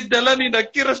ಕೆಳಗಡೆ ಬಿದ್ದೆಲ್ಲ ನೀನ್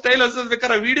ನಕ್ಕಿರೋ ಸ್ಟೈಲ್ ಅನ್ಸೋದ್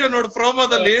ಬೇಕಾದ್ರೆ ವಿಡಿಯೋ ನೋಡು,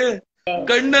 ಪ್ರೋಮೋದಲ್ಲಿ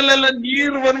ಕಣ್ಣಲ್ಲೆಲ್ಲ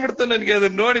ನೀರು ಬಂದ್ಬಿಡ್ತು ನನ್ಗೆ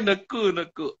ಅದನ್ನ ನೋಡಿ ನಕ್ಕು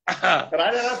ನಕ್ಕು.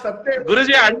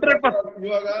 ಗುರುಜಿ 100%.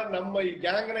 ಇವಾಗ ನಮ್ಮ ಈ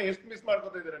ಗ್ಯಾಂಗ್ ನ ಎಷ್ಟು ಮಿಸ್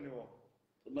ಮಾಡ್ಕೊತಾ ಇದೀರಾ ನೀವು?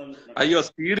 ಅಯ್ಯೋ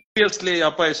ಸೀರಿಯಸ್ಲಿ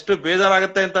ಅಪ್ಪ, ಎಷ್ಟು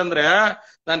ಬೇಜಾರಾಗತ್ತೆ ಅಂತಂದ್ರೆ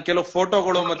ನಾನ್ ಕೆಲವು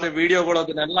ಫೋಟೋಗಳು ಮತ್ತೆ ವಿಡಿಯೋಗಳು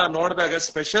ಅದನ್ನೆಲ್ಲ ನೋಡಿದಾಗ,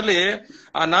 ಸ್ಪೆಷಲಿ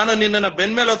ನಾನು ನಿನ್ನ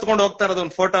ಬೆನ್ ಮೇಲೆ ಹೊತ್ಕೊಂಡು ಹೋಗ್ತಾ ಇರೋದು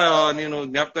ಒಂದು ಫೋಟೋ, ನೀನು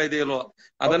ಜ್ಞಾಪಕ ಇದೆಯಲ್ವ?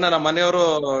 ಅದನ್ನ ನಮ್ಮ ಮನೆಯವರು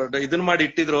ಇದನ್ ಮಾಡಿ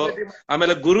ಇಟ್ಟಿದ್ರು.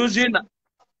 ಆಮೇಲೆ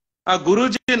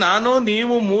ಗುರೂಜಿ ನಾನು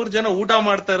ನೀವು 3 ಜನ ಊಟ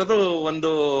ಮಾಡ್ತಾ ಇರೋದು ಒಂದು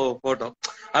ಫೋಟೋ,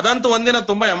 ಅದಂತೂ ಒಂದಿನ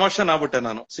ತುಂಬಾ ಎಮೋಷನ್ ಆಗ್ಬಿಟ್ಟೆ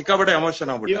ನಾನು, ಸಿಕ್ಕಾಬಿಟ್ಟೆ ಎಮೋಷನ್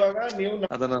ಆಗ್ಬಿಟ್ಟೆ. ಇವಾಗ ನೀವು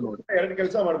ಅದನ್ನ ನೋಡಿ 2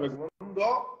 ಕೆಲಸ ಮಾಡ್ಬೇಕು. ಒಂದು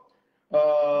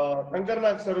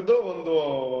ಶಂಕರ್ನಾಗ್ ಸರ್ದು ಒಂದು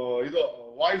ಇದು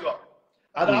ವಾಯ್ಸ್,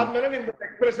 ಅದಾದ್ಮೇಲೆ ನಿಮ್ದು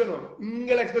ಎಕ್ಸ್ಪ್ರೆಷನ್,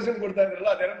 ಹಿಂಗೆಲ್ಲ ಎಕ್ಸ್ಪ್ರೆಷನ್ ಕೊಡ್ತಾ ಇದ್ರಲ್ಲ,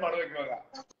 ಅದೆರಡು ಮಾಡ್ಬೇಕು ಇವಾಗ.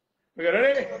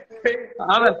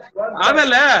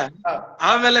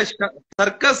 ಆಮೇಲೆ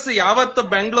ಸರ್ಕಸ್ ಯಾವತ್ತು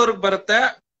ಬೆಂಗಳೂರಿಗೆ ಬರುತ್ತೆ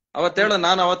ಅವತ್ತು ಹೇಳು,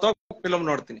 ನಾನು ಅವತ್ತು ಫಿಲ್ಮ್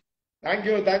ನೋಡ್ತೀನಿ. ಥ್ಯಾಂಕ್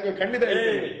ಯು ಖಂಡಿತ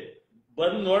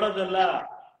ಬಂದ್ ನೋಡೋದಲ್ಲ,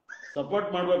 ಸಪೋರ್ಟ್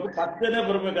ಮಾಡ್ಬೇಕು, ಪಕ್ಕನೆ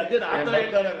ಬರ್ಬೇಕು. ಅದೇ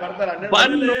ಬರ್ತಾರೆ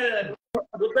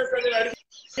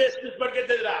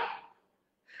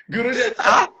ಗುರುಜಿ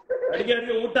ಅಡಿಗೆ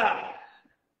ಊಟ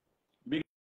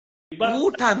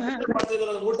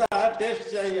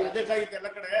ಟೇಸ್ಟ್ ಅದಕ್ಕಾಗಿತ್ತು ಎಲ್ಲ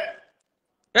ಕಡೆ.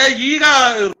 ಈಗ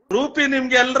ರೂಪಿ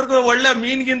ನಿಮ್ಗೆ ಎಲ್ರಿಗೂ ಒಳ್ಳೆ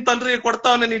ಮೀನ್ಗಿಂತಲ್ರಿ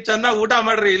ಕೊಡ್ತಾವನೆ, ನೀವ್ ಚೆನ್ನಾಗಿ ಊಟ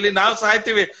ಮಾಡ್ರಿ. ಇಲ್ಲಿ ನಾವ್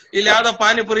ಸಾಯ್ತಿವಿ, ಇಲ್ಲಿ ಯಾವ್ದೋ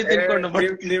ಪಾನಿಪುರಿ ತಿನ್ಕೊಂಡು.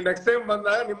 ನೀವ್ ನೆಕ್ಸ್ಟ್ ಟೈಮ್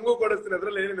ಬಂದಾಗ ನಿಮ್ಗೂ ಕೊಡಿಸ್ತೀನಿ,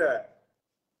 ಅದ್ರಲ್ಲಿ ಏನಿದೆ.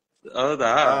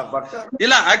 ಹೌದಾ?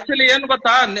 ಇಲ್ಲ ಆಕ್ಚುಲಿ ಏನ್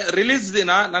ಗೊತ್ತಾ, ರಿಲೀಸ್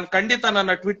ದಿನ ನಾನು ಖಂಡಿತ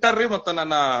ನನ್ನ ಟ್ವಿಟ್ಟರ್ ರೀ ಮತ್ತೆ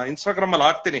ನನ್ನ ಇನ್ಸ್ಟಾಗ್ರಾಮ್ ಅಲ್ಲಿ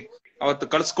ಹಾಕ್ತೀನಿ, ಅವತ್ತು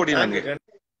ಕಳ್ಸ್ಕೊಡಿ ನಂಗೆ.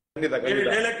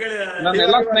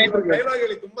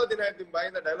 ತುಂಬಾ ದಿನ ಆಯ್ತು ನಿಮ್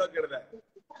ಬಾಯಿಂದ ಡೈಲಾಗ್ ಕೇಳಿದೆ.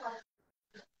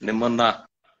 ನಿಮ್ಮನ್ನ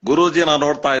ಗುರೂಜಿನ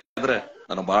ನೋಡ್ತಾ ಇದ್ರೆ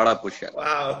ನನಗೆ ಬಹಳ ಖುಷಿ.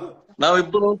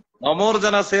 ನಾವಿಬ್ರು 3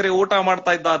 ಜನ ಸೇರಿ ಊಟ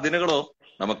ಮಾಡ್ತಾ ಇದ್ದ ಆ ದಿನಗಳು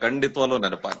ನಮಗ್ ಖಂಡಿತವಲ್ಲೂ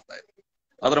ನೆನಪಾಗ್ತಾ ಇದೆ.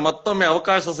 ಆದ್ರೆ ಮತ್ತೊಮ್ಮೆ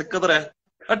ಅವಕಾಶ ಸಿಕ್ಕಿದ್ರೆ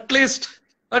ಅಟ್ಲೀಸ್ಟ್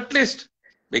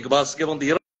ಬಿಗ್ ಬಾಸ್ಗೆ ಒಂದು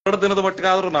 2 ದಿನದ ಮಟ್ಟಿಗೆ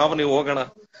ಆದ್ರೂ ನೀವು ಹೋಗೋಣ,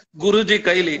 ಗುರೂಜಿ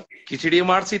ಕೈಲಿ ಕಿಚಡಿ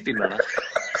ಮಾಡಿಸಿ ತಿನ್ನೋಣ.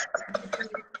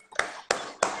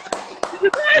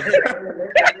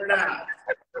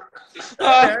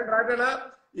 ರಾಜಣ್ಣ,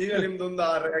 ಈಗ ನಿಮ್ದೊಂದು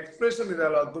ಎಕ್ಸ್ಪ್ರೆಷನ್ ಇದೆ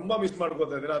ಅಲ್ಲ, ತುಂಬಾ ಮಿಸ್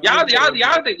ಮಾಡ್ಕೋತಾ ಇದ್ದೀರಾ. ಯಾವ್ದು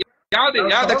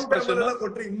ಎಕ್ಸ್ಪ್ರೆಷನ್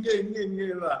ಕೊಟ್ರಿ? ಹಿಂಗೆ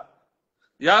ಇಲ್ಲ,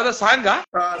 ಯಾವ್ದ ಸಾಂಗ್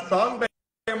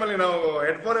ಟೈಮಲ್ಲಿ ನಾವು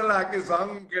ಹೆಡ್ಫೋನ್ ಎಲ್ಲ ಹಾಕಿ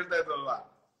ಸಾಂಗ್ ಕೇಳ್ತಾ ಇದ್ವಲ್ವಾ,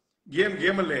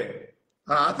 ಗೇಮ್ ಅಲ್ಲಿ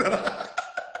ಆತರ.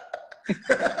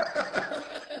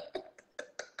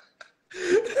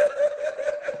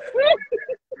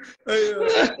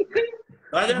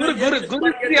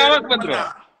 ಯಾವಾಗ ಬಂದ್ರು?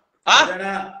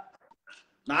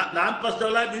 ನಾನ್ ಫಸ್ಟ್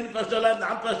ಅಲ್ಲ, ನೀನ್ ಫಸ್ಟ್ ಅಲ್ಲ,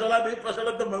 ನಾನ್ ಫಸ್ಟ್ ಅಲ್ಲ, ನೀನ್ ಫಸ್ಟ್ ಅಲ್ಲ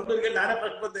ಅಂತ ಮಂಗಳೂರಿಗೆ ನಾನೇ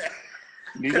ಫಸ್ಟ್ ಬಂದೆ.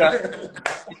 ನಿಜ.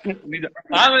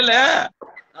 ಆಮೇಲೆ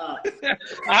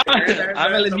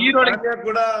ನೀರೊಳಗೆ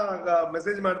ಕೂಡ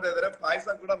ಮೆಸೇಜ್ ಮಾಡ್ತಾ ಇದಾರೆ, ಪಾಯಸ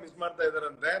ಕೂಡ ಮಿಸ್ ಮಾಡ್ತಾ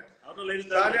ಇದಾರಂತೆ.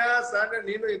 ಸಾನ್ಯ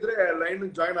ನೀನು ಇದ್ರೆ ಲೈನ್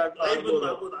ಜಾಯಿನ್ ಆಗ್ಬೋದು.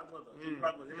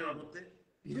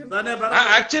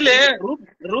 ಆಕ್ಚುಲಿ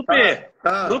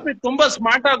ರೂಪಿ ತುಂಬಾ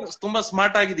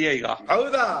ಸ್ಮಾರ್ಟ್ ಆಗಿದೆಯಾ ಈಗ?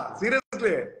 ಹೌದಾ?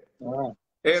 ಸೀರಿಯಸ್ಲಿ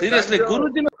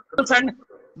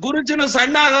ಗುರುಜಿನು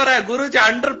ಸಣ್ಣ ಆಗವ್ರೆ. ಗುರುಜಿ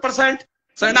 100%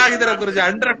 ಸಣ್ಣ ಆಗಿದಾರೆ. ಗುರುಜಿ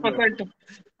 100%.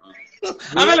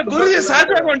 ಆಮೇಲೆ ಗುರುಜಿ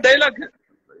ಸಾಧ್ಯ ಒಂದು ಡೈಲಾಗ್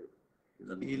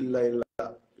ಇಲ್ಲ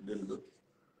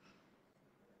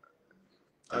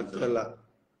ಆಗ್ತಲ್ಲ.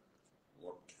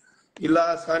 ಇಲ್ಲ,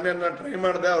 ಸಾನ್ಯನ ಟ್ರೈ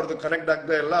ಮಾಡ್ದೆ, ಅವ್ರದ್ದು ಕನೆಕ್ಟ್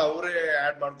ಆಗ್ತಾ ಇಲ್ಲ, ಅವರೇ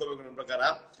ಆಡ್ ಮಾಡ್ಕೋಬೇಕು ನನ್ನ ಪ್ರಕಾರ.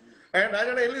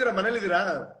 ರಾಜಣ್ಣ ಎಲ್ಲಿದ್ದೀರಾ? ಮನೇಲಿದ್ದೀರಾ?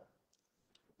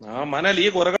 ಮನೇಲಿ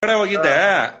ಈಗ ಹೊರಗಡೆ ಹೋಗಿದ್ದೆ,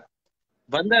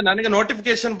 ಬಂದೆ. ನನಗೆ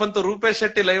ನೋಟಿಫಿಕೇಶನ್ ಬಂತು ರೂಪೇಶ್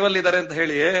ಶೆಟ್ಟಿ ಲೈವ್ ಅಲ್ಲಿ ಇದಾರೆ ಅಂತ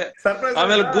ಹೇಳಿ.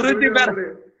 ಆಮೇಲೆ ಗುರುಜಿ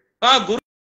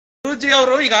ಗುರುಜಿ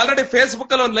ಅವರು ಈಗ ಆಲ್ರೆಡಿ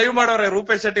ಫೇಸ್ಬುಕ್ ಅಲ್ಲಿ ಒಂದು ಲೈವ್ ಮಾಡೋರೆ,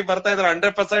 ರೂಪೇಶ್ ಶೆಟ್ಟಿ ಬರ್ತಾ ಇದಾರೆ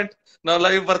 100% ನಾವ್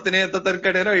ಲೈವ್ ಬರ್ತೀನಿ ಅಂತ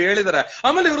ತನ್ಕಡೇನೋ ಹೇಳಿದಾರೆ.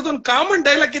 ಆಮೇಲೆ ಇವ್ರದೊಂದು ಕಾಮನ್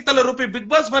ಡೈಲಾಗ್ ಇತ್ತಲ್ಲ ರೂಪಿ, ಬಿಗ್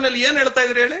ಬಾಸ್ ಮನೇಲಿ ಏನ್ ಹೇಳ್ತಾ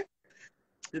ಇದ್ರಿ ಹೇಳಿ?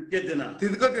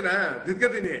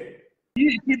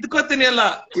 ತಿದ್ಕೋತೀನಿ ಅಲ್ಲ,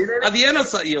 ಅದೇನೋ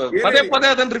ಪದೇ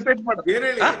ಅದನ್ನ ರಿಪೀಟ್ ಮಾಡ.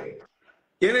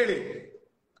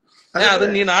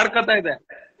 ಅದನ್ನ ನೀನ್ ಆಡ್ಕೊತಾ ಇದೆ.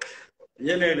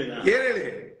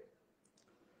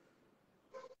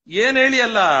 ಏನ್ ಹೇಳಿ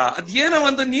ಅಲ್ಲ, ಅದೇನೋ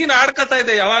ಒಂದು ನೀನ್ ಆಡ್ಕೊತಾ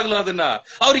ಇದೆ ಯಾವಾಗ್ಲೂ ಅದನ್ನ.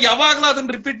 ಅವ್ರು ಯಾವಾಗ್ಲೂ ಅದನ್ನ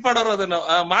ರಿಪೀಟ್ ಮಾಡೋರು, ಅದನ್ನ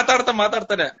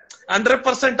ಮಾತಾಡ್ತಾನೆ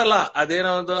 100% ಅಲ್ಲ,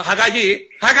 ಅದೇನೋ ಒಂದು ಹಾಗಾಗಿ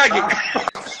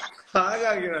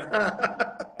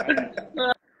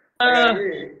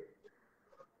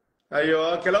ಅಯ್ಯೋ,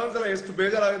 ಕೆಲವೊಂದ್ಸಲ ಎಷ್ಟು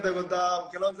ಬೇಜಾರಾಗುತ್ತೆ ಗೊತ್ತಾ.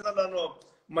 ಕೆಲವೊಂದ್ಸಲ ನಾನು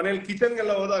ಮನೇಲಿ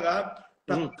ಕಿಚನ್ಗೆಲ್ಲ ಹೋದಾಗ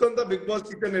ಟಕ್ಕಂತ ಬಿಗ್ ಬಾಸ್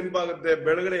ಕಿಚನ್ ನೆನಪಾಗುತ್ತೆ.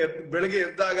 ಬೆಳಗ್ಗೆ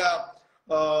ಎದ್ದಾಗ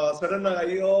ಸಡನ್ ಆಗಿ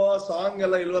ಅಯ್ಯೋ ಸಾಂಗ್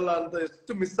ಎಲ್ಲ ಇಲ್ವಲ್ಲ ಅಂತ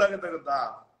ಎಷ್ಟು ಮಿಸ್ ಆಗುತ್ತೆ ಗೊತ್ತಾ.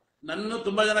 ನನ್ನ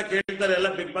ತುಂಬಾ ಜನ ಕೇಳ್ತಾರೆ ಎಲ್ಲ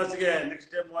ಬಿಗ್ ಬಾಸ್ಗೆ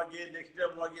ನೆಕ್ಸ್ಟ್ ಟೈಮ್ ಹೋಗಿ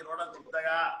ನೋಡಕ್ ಸಿಕ್ತಾಗ.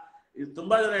 ಇದು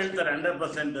ತುಂಬಾ ಜನ ಹೇಳ್ತಾರೆ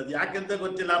 100%. ಅದು ಯಾಕೆಂತ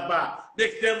ಗೊತ್ತಿಲ್ಲಪ್ಪ.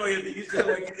 ನೆಕ್ಸ್ಟ್ ಟೈಮ್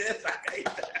ಹೋಗಿದೆ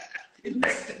ಸಾಕಾಯ್ತು.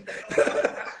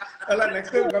 ಅಲ್ಲ,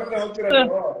 ನೆಕ್ಸ್ಟ್ ಟೈಮ್ ಬರೋದ್ರೆ ಹೋಗ್ತೀರಾ?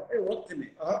 ಹೋಗ್ತೀನಿ.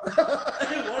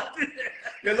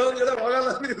 ಕೆಲವೊಂದ್ ಜನ ಹೋಗಲ್ಲ.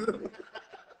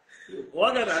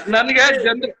 ನನಗೆ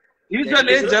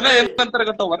ಯೂಶಲಿ ಜನ ಏನಂತಾರೆ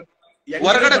ಗೊತ್ತಾ,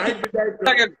 ಹೊರಗಡೆ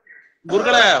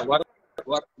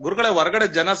ಗುರುಗಳೇ ಹೊರಗಡೆ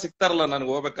ಜನ ಸಿಗ್ತಾರಲ್ಲ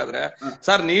ನನ್ಗೆ ಹೋಗ್ಬೇಕಾದ್ರೆ,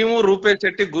 ಸರ್ ನೀವು ರೂಪೇಶ್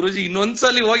ಶೆಟ್ಟಿ ಗುರುಜಿ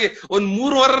ಇನ್ನೊಂದ್ಸಲಿ ಹೋಗಿ ಒಂದ್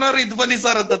 3 ವಾರನಾರು ಇದ್ ಬನ್ನಿ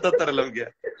ಸರ್ ಅಂತಾರಲ್ಲ ನಮ್ಗೆ.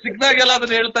 ಸಿಕ್ದಾಗೆಲ್ಲ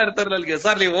ಅದನ್ನ ಹೇಳ್ತಾ ಇರ್ತಾರಲ್ಲ ನನ್ಗೆ,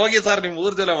 ಸರ್ ನೀವ್ ಹೋಗಿ ಸರ್ ನಿಮ್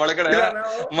 3 ಜನ ಒಳಗಡೆ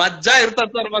ಮಜ್ಜಾ ಇರ್ತದ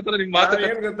ಸರ್ ಮಾತ್ರ ನಿಮ್ ಮಾತು.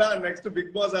 ಏನ್ ಗೊತ್ತಾ, ನೆಕ್ಸ್ಟ್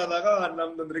ಬಿಗ್ ಬಾಸ್ ಆದಾಗ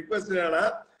ನಮ್ದೊಂದು ರಿಕ್ವೆಸ್ಟ್ ಹೇಳೋಣ,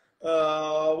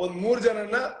 ಒಂದ್ 3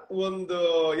 ಜನನ್ನ ಒಂದು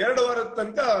 2 ವಾರದ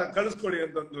ತನಕ ಕಳಿಸ್ಕೊಡಿ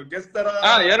ಅಂತ. ಒಂದು ಗೆಸ್ಟ್ ತರ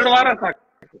 2 ವಾರ ಸಾಕು,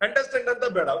 ಕಂಟೆಸ್ಟೆಂಟ್ ಅಂತ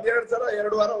ಬೇಡ, ಒಂದ್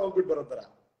 2 ವಾರ ಹೋಗ್ಬಿಟ್ಟು ಬರೋ ತರ.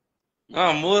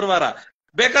 3 ವಾರ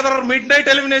ಬೇಕಾದ್ರೆ ಅವ್ರು ಮಿಡ್ ನೈಟ್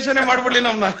ಎಲಿಮಿನೇಷನ್ ಮಾಡ್ಬಿಡ್ಲಿ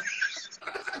ನಮ್ನ.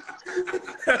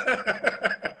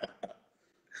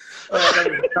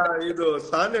 ಇದು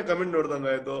ಸಾನ್ಯಾ ಕಮೆಂಟ್ ನೋಡ್ದಂಗ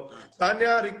ಆಯ್ತು.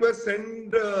 ಸಾನ್ಯಾ ರಿಕ್ವೆಸ್ಟ್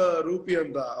ಸೆಂಡ್ ರೂಪಿ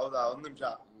ಅಂತ. ಹೌದಾ, 1 ನಿಮಿಷ,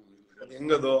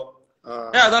 ಹೆಂಗದು?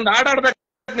 ಅದೊಂದು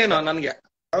ಆಡ್ಬೇಕು ನೀನು ನನ್ಗೆ.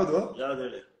 ಹೌದು,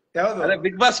 ಯಾವ್ದು? ಅದೇ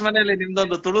ಬಿಗ್ ಬಾಸ್ ಮನೆಯಲ್ಲಿ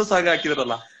ನಿಮ್ದೊಂದು ತುಳುಸಾಗ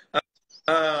ಹಾಕಿದ್ರಲ್ಲ,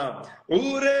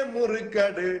 ಊರೇ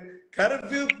ಮುರುಕಡು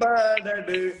ಕರ್ಫ್ಯೂ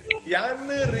ಪಾಡಡು ಯಾನ್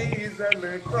ರೀಸನ್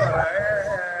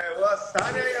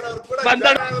ಸಾನ್ಯಾ ಯಾರವ್ರು ಕೂಡ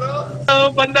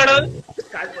ಬಂದಾಡು.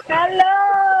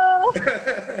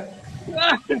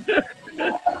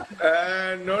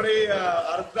 ನೋಡಿ,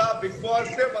 ಅರ್ಧ ಬಿಗ್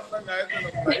ಬಾಸ್ ಬಂದಂಗ ಆಯ್ತು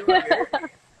ನಮ್ ಲೈವ್.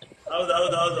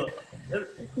 ಹೌದೌದು.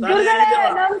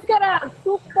 ನಮಸ್ಕಾರ,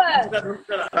 ಸೂಪರ್.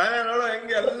 ನೋಡು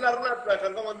ಹೆಂಗೆ ಎಲ್ಲರನ್ನ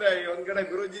ಕರ್ಕೊಂಡ್ ಬಂದೆ. ಒಂದ್ ಕಡೆ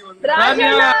ಗುರುಜಿ, ಒಂದ್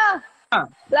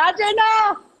Rajanna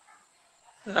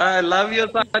love you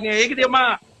Sanya, ಹೇಗಿದೆಯಮ್ಮ?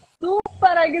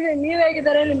 Super ಆಗಿದೆ. ನೀವ್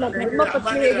ಹೇಗಿದ್ದಾರೆ? ನಿಮ್ಮ ಧರ್ಮ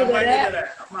ಪತ್ನಿ ಹೇಗಿದ್ದಾರೆ?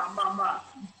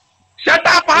 Shut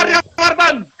up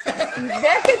Aryavardhan.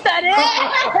 ಬೇಕಿದ್ದಾರೆ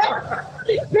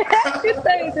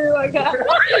ಬೇಕಿತ್ತು ಇವಾಗ.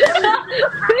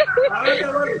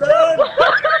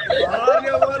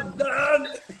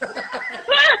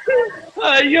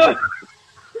 ಅಯ್ಯೋ,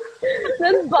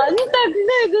 ನನ್ ಬಂದ ತಕ್ಷಣ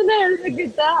ಇದನ್ನ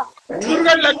ಹೇಳ್ಬೇಕಿತ್ತ?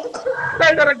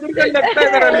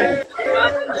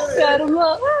 ಕರ್ಮ.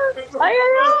 ಅಯ್ಯೋ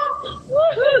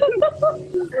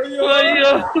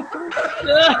ಅಯ್ಯೋ,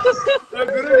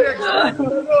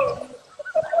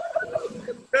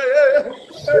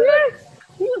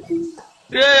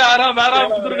 ಆರಾಮ್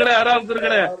ಆರಾಮ್ ಗುರುಗಳೇ, ಆರಾಮ್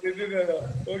ಗುರುಗಳೇ.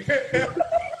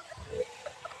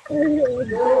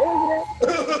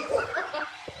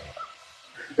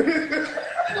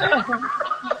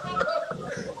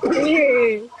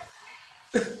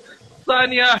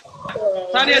 ಸಾನಿಯಾ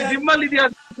ಜಿಮ್ ಅಲ್ಲಿ ಇದೆಯಾ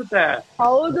ಅನ್ಸುತ್ತೆ.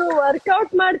 ಹೌದು,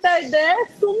 ವರ್ಕೌಟ್ ಮಾಡ್ತಾ ಇದ್ದೆ.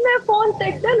 ಸುಮ್ನೆ ಫೋನ್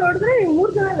ತೆಗ್ದೆ, ನೋಡಿದ್ರೆ 3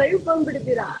 ಜನ ಲೈವ್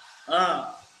ಬಂದ್ಬಿಡ್ತೀರಾ.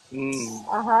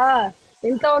 ಆಹಾ,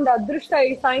 ಇಂತ ಒಂದು ಅದೃಷ್ಟ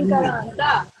ಈ ಸಾಯಂಕಾಲ ಅಂತ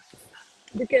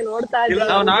ಅದಕ್ಕೆ ನೋಡ್ತಾ ಇದ್ದೆ.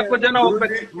 ನಾವು 4 ಜನ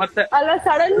ಹೋಗ್ಬೇಕು ಮತ್ತೆ. ಅಲ್ಲ,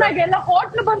 ಸಡನ್ ಆಗಿ ಎಲ್ಲ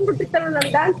ಹೋಟ್ಲು ಬಂದ್ಬಿಟ್ಟಿತ್ತಲ್ಲ ನನ್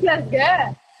ಡ್ಯಾನ್ಸ್ ಕ್ಲಾಸ್ಗೆ,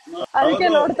 ಅದಕ್ಕೆ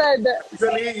ನೋಡ್ತಾ ಇದ್ದೆ.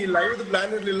 ಈ ಲೈವ್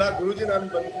ಪ್ಲಾನ್ ಇರ್ಲಿಲ್ಲ. ಗುರುಜಿ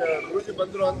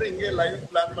ಬಂದ್ರು ಅಂತ ಹಿಂಗೆ ಲೈವ್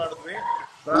ಪ್ಲಾನ್ ಮಾಡಿದ್ವಿ.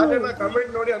 ರಾಜಣ್ಣ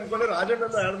ಕಮೆಂಟ್ ನೋಡಿ ಅನ್ಕೊಂಡ್ರೆ ರಾಜಣ್ಣ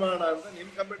ಆಡ್ ಮಾಡೋಣ ಅಂತ.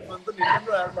 ನಿಮ್ ಕಮೆಂಟ್ ಬಂತು,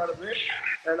 ನಿಮ್ಮನ್ನು ಆಡ್ ಮಾಡಿದ್ವಿ.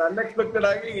 ಅಂಡ್ ಅನ್ಎಕ್ಸ್ಪೆಕ್ಟೆಡ್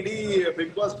ಆಗಿ ಇಡೀ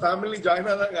ಬಿಗ್ ಬಾಸ್ ಫ್ಯಾಮಿಲಿ ಜಾಯ್ನ್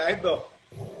ಆದಾಗ ಆಯ್ತು.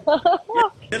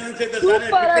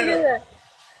 ಸೂಪರ್ ಆಗಿದೆ.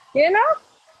 ಏನೋ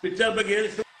ಪಿಕ್ಚರ್ ಬಗ್ಗೆ ಹೇಳಿ.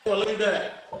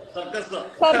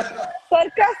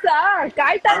 ಸರ್ಕಸ್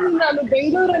ಕಾಯ್ತಾ ಇದ್ದೀನಿ ನಾನು.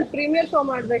 ಬೆಂಗಳೂರಲ್ಲಿ ಪ್ರೀಮಿಯರ್ ಶೋ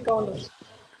ಮಾಡ್ಬೇಕು. ಅವನು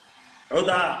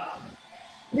ಹೌದಾ?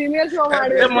 ಪ್ರೀಮಿಯರ್ ಶೋ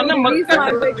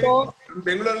ಮಾಡ್ಬೇಕು.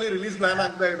 ಬೆಂಗಳೂರಲ್ಲಿ ರಿಲೀಸ್ ಪ್ಲಾನ್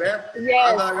ಆಗ್ತಾ ಇದೆ.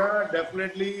 ಆದಾಗ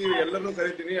ಡೆಫಿನೆಟ್ಲಿ ಎಲ್ಲರನ್ನೂ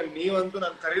ಕರಿತೀನಿ. ನೀವಂತೂ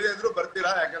ನಾನು ಕರೀದೇ ಇದ್ರು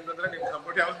ಬರ್ತೀರಾ, ಯಾಕಂತಂದ್ರೆ ನಿಮ್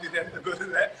ಸಪೋರ್ಟ್ ಯಾವ್ದಿದೆ ಅಂತ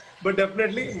ಗೊತ್ತಿದೆ. ಬಟ್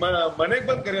ಡೆಫಿನೆಟ್ಲಿ ಮನೆಗ್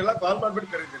ಬಂದ್ ಕರಿಯಲ್ಲ, ಕಾಲ್ ಮಾಡ್ಬಿಟ್ಟು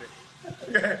ಕರಿತೀನಿ.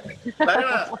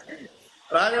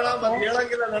 ರಾಜಣ್ಣ ಮತ್ತೆ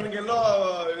ಹೇಳಂಗಿಲ್ಲ, ನನ್ಗೆಲ್ಲೋ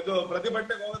ಇದು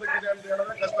ಪ್ರತಿಭಟನೆಗೆ ಹೋಗೋದಕ್ಕಿದೆ ಅಂತ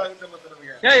ಹೇಳಿದ್ರೆ ಕಷ್ಟ ಆಗುತ್ತೆ ಮತ್ತೆ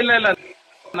ನನಗೆ. ಇಲ್ಲ ಇಲ್ಲ,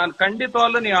 ನಾನು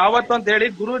ಖಂಡಿತವಲ್ಲ, ನೀವು ಆವತ್ತು ಅಂತ ಹೇಳಿ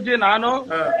ಗುರುಜಿ, ನಾನು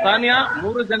ಸಾನಿಯಾ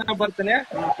 3 ಜನ ಬರ್ತೀನಿ.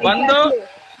 ಬಂದು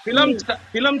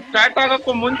ಫಿಲಂ ಸ್ಟಾರ್ಟ್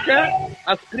ಆಗಕ್ಕೂ ಮುಂಚೆ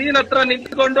ಆ ಸ್ಕ್ರೀನ್ ಹತ್ರ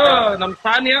ನಿಂತ್ಕೊಂಡು ನಮ್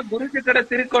ಸಾನಿಯಾ ಗುರುಜಿ ಕಡೆ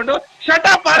ತಿರ್ಕೊಂಡು ಶಟ್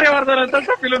ಅಪ್ ಆರ್ಯವರ್ಧನ್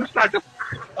ಅಂತ ಫಿಲಂ ಸ್ಟಾರ್ಟ್.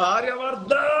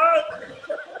 ಆರ್ಯವರ್ಧನ್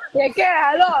ಯಾಕೆ?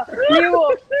 ಹಲೋ,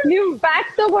 ನೀವು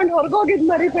ಬ್ಯಾಗ್ ತಗೊಂಡು ಹೊರಗೋಗಿದ್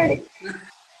ಮರಿಬೇಡಿ.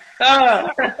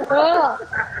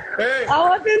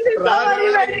 ಅವತ್ತಿನ ದಿವಸ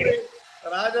ಮರಿಬೇಡಿ.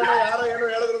 ರಾಜಣ್ಣ ಯಾರೋ ಏನೋ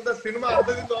ಹೇಳಿದ್ರಂತ ಸಿನಿಮಾ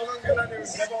ಅರ್ಧದಿಂದ ಹೋಗಂಗಿಲ್ಲ. ನೀವು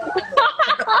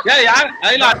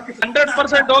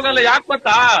 100% ಹೋಗಲ್ಲ. ಯಾಕೆ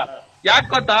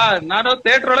ಗೊತ್ತಾ, ನಾನು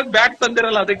ಥಿಯೇಟರ್ ಒಳಗ್ ಬ್ಯಾಗ್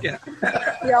ತಂದಿರಲ್ಲ, ಅದಕ್ಕೆ.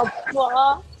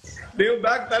 ನೀವು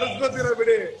ಬ್ಯಾಗ್ ತರಿಸ್ಕೋತೀರ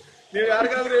ಬಿಡಿ. ನೀವ್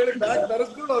ಯಾರಿಗಾದ್ರೂ ಹೇಳಿ ಬ್ಯಾಗ್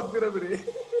ತರಿಸ್ಕೊಂಡು ಹೋಗ್ತೀರ ಬಿಡಿ.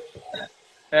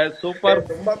 ಸೂಪರ್.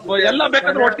 ಎಲ್ಲ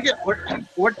ಬೇಕಾದ್ರೆ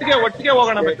ಒಟ್ಟಿಗೆ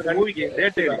ಹೋಗೋಣ ಮೂವಿಗೆ.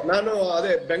 ನಾನು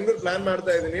ಅದೇ ಬೆಂಗಳೂರು ಪ್ಲಾನ್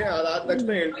ಮಾಡ್ತಾ ಇದೀನಿ. ಅದಾದ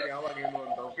ತಕ್ಷಣ ಹೇಳ್ತೀನಿ ಯಾವಾಗ ಏನು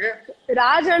ಅಂತ. ಓಕೆ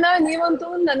ರಾಜಣ್ಣ, ನೀವಂತೂ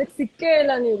ನನಗ್ ಸಿಕ್ಕೇ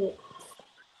ಇಲ್ಲ. ನೀವು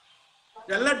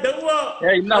ಎಲ್ಲ ಡವ್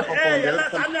ಎಲ್ಲ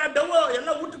ಡವ್ ಎಲ್ಲ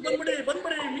ಊಟಕ್ಕೆ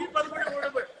ಬಂದ್ಬಿಡಿ ಮೀನ್ ಬಂದ್ಬಿಡಿ.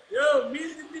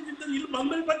 ಮೀನ್ ತಿಂತಿದ್ದು ಇಲ್ಲಿ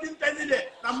ಮಂಗಲ್ ಬಂದು ತಿಂತಾ ಇದ್ದಿದೆ.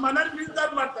 ನಮ್ಮ ಮನೇಲಿ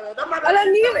ಮೀನ್ದಾರ್ ಮಾಡ್ತಾರೆ. ಅಲ್ಲ,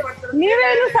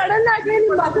 ನೀವೇನು ಸಡನ್ ಆಗಿ ನಿಮ್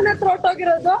ಮಗನ ಹತ್ರ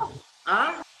ಹೊಟ್ಟೋಗಿರೋದು?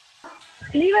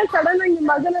 ನೀವೇ ಸಡನ್ ಆಗಿ ನಿಮ್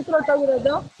ಮಗನ ಹತ್ರ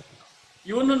ಹೊಟ್ಟೋಗಿರೋದು?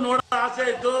 ಇವನು ನೋಡೋ ಆಸೆ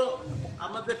ಆಯ್ತು.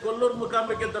 ಮತ್ತೆ ಕೊಲ್ಲೂರು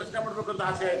ಮುಖಾಂಬಿಕೆ ದರ್ಶನ ಮಾಡ್ಬೇಕಂತ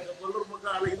ಆಸೆ ಆಯ್ತು. ಕೊಲ್ಲೂರು ಮುಖ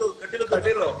ಅಲ್ಲ, ಇದು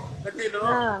ಕಟೀಲು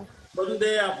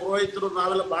ಬಂದೆ. ಆ ಪುರೋಹಿತರು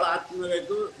ನಾವೆಲ್ಲ ಬಹಳ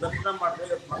ಆತ್ಮೀಯವಾಯ್ತು. ದರ್ಶನ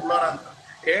ಮಾಡ್ತೇವೆ ಮಂಗಳವಾರ ಅಂತ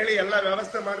ಹೇಳಿ ಎಲ್ಲ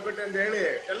ವ್ಯವಸ್ಥೆ ಮಾಡ್ಬಿಟ್ಟೆ ಅಂತ ಹೇಳಿ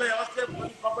ಎಲ್ಲ ವ್ಯವಸ್ಥೆ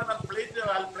ಬಂದ್ ಪಾಪ ನಾನು ಫ್ಲೈಟ್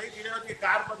ಇಳಿಯೋದಕ್ಕೆ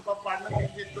ಕಾರ್ ಬಂದ್ ಪಾಪ ಅಣ್ಣ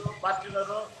ತಿಂದಿತ್ತು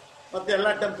ಫಾರ್ಚುನರು ಮತ್ತೆ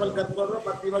ಎಲ್ಲಾ ಟೆಂಪಲ್ ಕತ್ಕೊಂಡು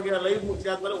ಮತ್ತೆ ಇವಾಗ ಲೈವ್ ಮುಗಿಸಿ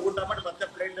ಆದ್ಮೇಲೆ ಊಟ ಮಾಡಿ ಮತ್ತೆ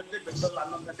ಫ್ಲೈಟ್ ಅಂತ ಬೆಂಗಳೂರು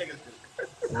 11 ಗಂಟೆಗೆ ಇರ್ತೀವಿ.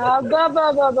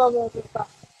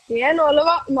 ಏನು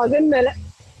ಅಲ್ವಾ ಮಗನ್ ಮೇಲೆ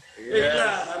ಇಲ್ಲ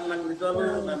ನನ್ ನಿಜವಾಗ್ಲೂ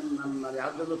ನಾನು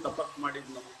ಯಾವ್ದಾದ್ರು ತಪ್ಪಕ್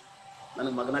ಮಾಡಿದ್ನು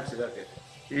ನನಗ್ ಮಗನಾಗ್ ಸಿಗಕ್ಕೆ.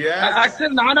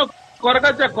 ಆಕ್ಚುಲಿ ನಾನು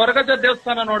ಕೊರಗಜ್ಜ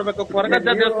ದೇವಸ್ಥಾನ ನೋಡ್ಬೇಕು. ಕೊರಗಜ್ಜ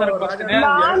ದೇವಸ್ಥಾನಕ್ಕೆ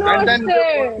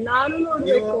ನಾನು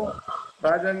ನೋಡ್ಬೇಕು.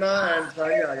 ರಾಜಣ್ಣ ಅಂಡ್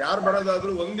ಸಾನಿಯಾ ಯಾರು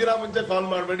ಬರೋದಾದ್ರು ಒಂದಿನ ಮುಂಚೆ ಕಾಲ್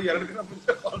ಮಾಡ್ಬೇಡಿ, 2 ದಿನ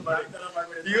ಮುಂಚೆ ಕಾಲ್ ಮಾಡಿ.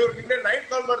 ಇವ್ರು ನಿನ್ನೆ ನೈಟ್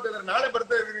ಕಾಲ್ ಮಾಡ್ತಾ ಇದಾರೆ, ನಾಳೆ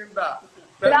ಬರ್ತಾ ಇದೀನಿ ಅಂತ.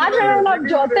 ರಾಜಣ್ಣ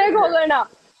ಜೊತೆಗೆ ಹೋಗೋಣ.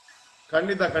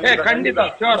 ಖಂಡಿತ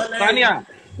ಶೋರ್ ಸಾನಿಯಾ.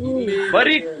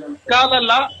 ಬರೀ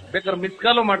ಕಾಲಲ್ಲ, ಬೇಕಾದ್ರೆ ಮಿಸ್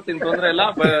ಕಾಲು ಮಾಡ್ತೀನಿ, ತೊಂದ್ರೆ ಇಲ್ಲ.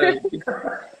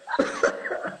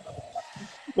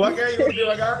 ಓಕೆ,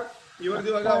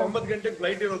 ಇವ್ರದಿವಾಗ 9 ಗಂಟೆಗೆ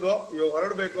ಫ್ಲೈಟ್ ಇರೋದು, ಇವಾಗ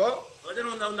ಹೊರಡ್ಬೇಕು.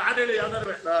 ಒಂದು ಹಾಡು ಹೇಳಿ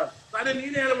ಯಾವ್ದಾರು.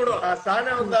 ನೀನೇ ಹೇಳ್ಬಿಡು.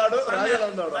 ಸಾನೆ ಒಂದು ಹಾಡು, ರಾಜಣ್ಣ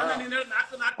ಒಂದು ಹಾಡು.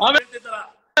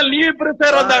 ನೀವಿಬ್ರು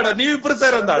ಸೇರ್ ಒಂದು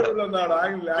ಹಾಡು.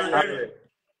 ಆಗ್ಲಿ.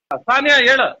 ಸಾನಿಯಾ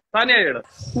ಹೇಳು.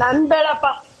 ನನ್ ಬೇಡಪ್ಪ,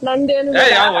 ನಂದೇನು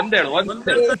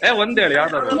ಒಂದೇಳು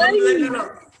ಯಾವ್ದಾದ್ರು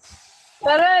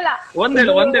ಪರವಾಗಿಲ್ಲ. ಒಂದೇಳು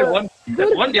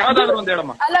ಯಾವ್ದಾದ್ರು ಒಂದ್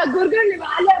ಹೇಳಮ್ಮ. ಅಲ್ಲ ಗುರುಗಳು ನೀವು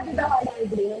ಆಲೆ ಹಬ್ಬದ ಹಾಡ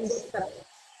ಇದ್ರಿ ನಂಗೋಸ್ಕರ.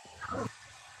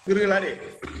 ಗುರುಗಳಾಡಿ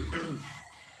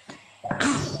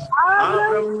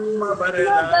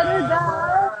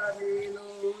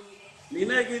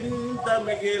ನಿನಗಿಂತ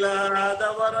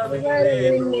ಮಿಗಿಲಾದವರ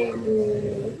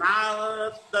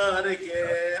ನಾವತ್ತರಿಗೆ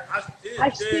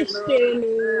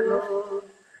ಅಷ್ಟಿಷ್ಟೇನು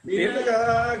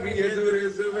ನಿನಗಾಗಿ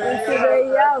ಎದುರಿಸುವೆ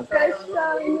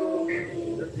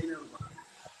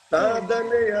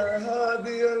ಸಾಧನೆಯ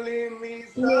ಹಾದಿಯಲ್ಲಿ ನೀ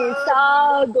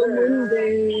ಸಾಗು ಮುಂದೆ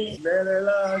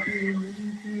ನೆರಳಾಗಿ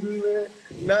ನಿಂತಿರುವೆ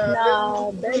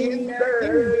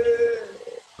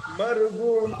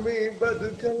ಮರುಭೂಮಿ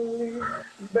ಬದುಕಲ್ಲಿ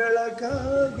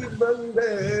ಬೆಳಕಾಗಿ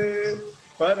ಬಂದೆ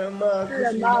ಪರಮ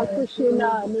ಖುಷಿ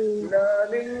ನಾನು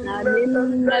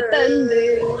ನಿನ್ನ ತಂದೆ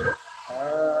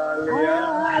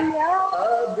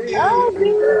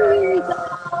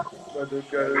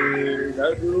ಬದುಕಲ್ಲಿ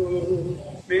ಅದು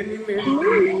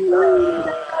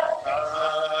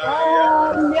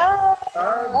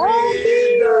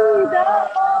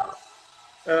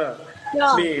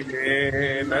ನೀನೇ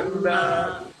ನನ್ನ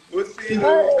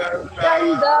ಉಸಿರು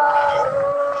ಕಂದ.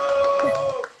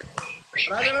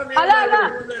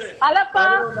 ಅಲ್ಲಪ್ಪ,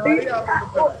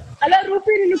 ಅಲ್ಲ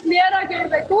ರೂಪಿ, ನೀನು ಕ್ಲಿಯರ್ ಆಗಿ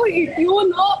ಹೇಳ್ಬೇಕು. ಈ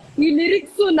ಟ್ಯೂನು, ಈ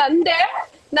ಲಿರಿಕ್ಸು ನಂದೇ.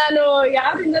 ನಾನು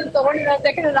ಯಾವ್ದಿಂದ ತಗೊಂಡಿಲ್ಲ ಅಂತ,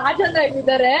 ಯಾಕಂದ್ರೆ ರಾಜಣ್ಣ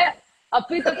ಇದ್ದಾರೆ.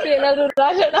 ಅಪ್ಪಿ ತಪ್ಪಿ ಏನಾದ್ರು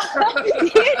ರಾಜಣ್ಣ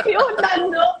ಈ ಟ್ಯೂನ್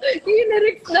ನಂದು, ಈ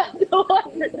ಲಿರಿಕ್ಸ್ ನಂದು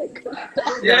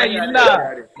ಇಲ್ಲ.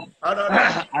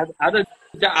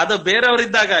 ಅದು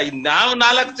ಬೇರೆಯವ್ರಿದ್ದಾಗ, ನಾವು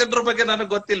 4 ಜನರ ಬಗ್ಗೆ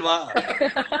ನನಗ್ ಗೊತ್ತಿಲ್ವಾ?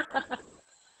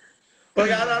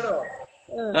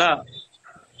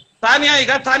 ಸಾನಿಯಾ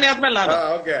ಆದ್ಮೇಲೆ ನಾನು.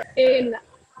 ಏನ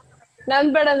ನನ್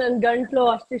ಬೇಡ, ನನ್ ಗಂಟ್ಲು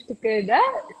ಅಷ್ಟಿಷ್ಟಕ್ಕೆ ಇದೆ.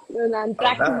 ನಾನ್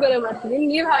ಪ್ರಾಕ್ಟೀಸ್ ಬೇರೆ ಮಾಡ್ತೀನಿ.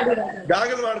 ನೀವ್ ಹಾಡಿರ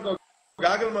ಗಾಗಲ್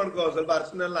ಮಾಡ್ಕೋ ಸ್ವಲ್ಪ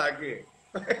ಅರ್ಶನೆಲ್ಲ ಹಾಕಿ.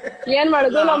 ಏನ್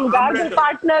ಮಾಡುದು, ನಮ್ ಗಾಗಲ್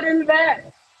ಪಾರ್ಟ್ನರ್ ಇಲ್ವೇ?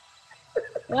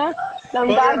 ನಮ್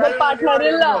ಗಾಗಲ್ ಪಾರ್ಟ್ನರ್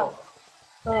ಇಲ್ಲ.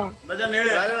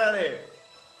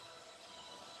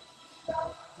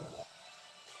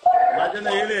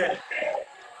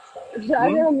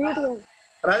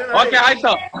 ಓಕೆ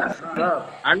ಆಯ್ತು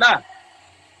ಅಣ್ಣ.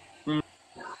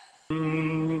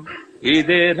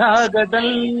 ಇದೇ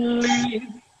ರಾಗದಲ್ಲಿ,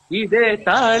 ಇದೇ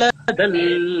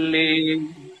ತಾಳದಲ್ಲಿ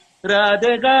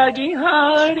ರಾಧೆಗಾಗಿ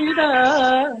ಹಾಡಿದ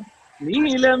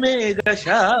ನೀಲಮೇಘ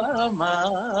ಶ್ಯಾಮ.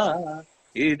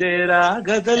 ಇದೇ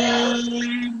ರಾಗದಲ್ಲಿ,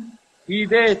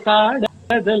 ಇದೇ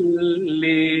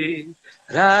ತಾಳದಲ್ಲಿ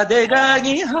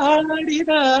ರಾಧೆಗಾಗಿ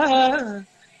ಹಾಡಿದ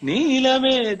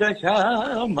ನೀಲಮೇಘ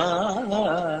ಶ್ಯಾಮ.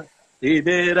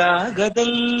 ಇದೇ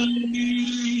ರಾಗದಲ್ಲಿ.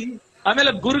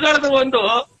 ಆಮೇಲೆ ಗುರುಗಳದ ಒಂದು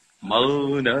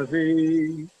ಮೌನವೇ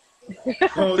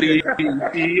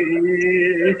ಪ್ರೀತಿಯೇ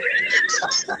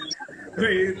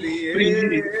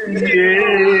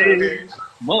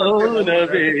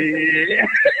ಮೌನವೇ.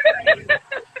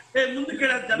 ಮುಂದೆ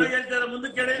ಕೇಳ, ಚೆನ್ನಾಗಿ ಹೇಳ್ತಾರ. ಮುಂದೆ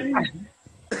ಕೇಳಿ.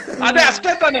 ಅದೇ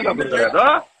ಅಷ್ಟೇ ತಾನೇ ಅದು.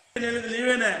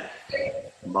 ನೀವೇನೆ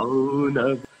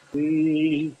ಮೌನವೇ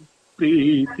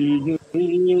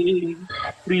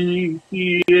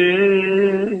ಪ್ರೀತಿಯೇ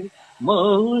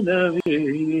ಮೌನವೇ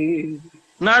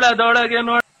ನಡದೊಳಗೆ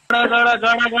ನೋಡಗಳ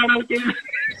ಗಣಗಣಕ್ಕೆ.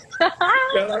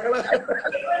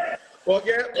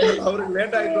 ಓಕೆ, ಅವ್ರಿಗೆ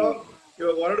ಲೇಟ್ ಆಯ್ತು,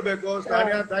 ಇವಾಗ ಹೊರಡ್ಬೇಕು.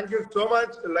 Sania, thank you so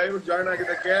much live join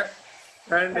ಆಗಿದ್ದಕ್ಕೆ.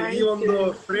 ಅಂಡ್ ಈ ಒಂದು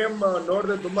ಫ್ರೇಮ್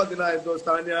ನೋಡಿದ್ರೆ ತುಂಬಾ ದಿನ ಆಯ್ತು.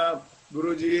 ಸಾನಿಯಾ,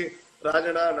 ಗುರುಜಿ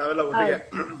ರಾಜಣ್ಣ ನಾವೆಲ್ಲ ಒಟ್ಟಿಗೆ.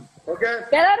 ಓಕೆ,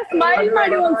 ಎಲ್ಲಾರು ಸ್ಮೈಲ್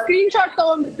ಮಾಡಿ ಒಂದ್ ಸ್ಕ್ರೀನ್ ಶಾಟ್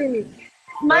ತಗೊಂಡ್ಬಿಡ್ತೀನಿ.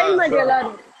 ಸ್ಮೈಲ್ ಮಾಡಿ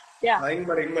ಎಲ್ಲಾರು. ಹಿಂಗ್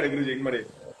ಮಾಡಿ ಗುರುಜಿ, ಹಿಂಗ್ ಮಾಡಿ.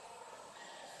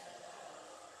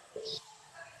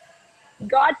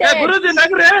 ಗಾಟ್ ಇಟ್ ಗುರುಜಿ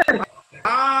ನಗ್ರೆ.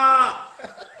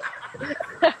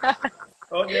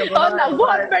 ನಗು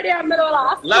ಹಾಕ್ಬೇಡಿ ಆಮೇಲೆ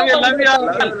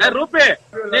ರೂಪಿ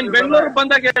ನೀನ್ ಬೆಂಗಳೂರು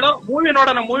ಬಂದಾಗ ಹೇಳು, ಮೂವಿ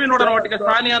ನೋಡೋಣ ಒಟ್ಟಿಗೆ.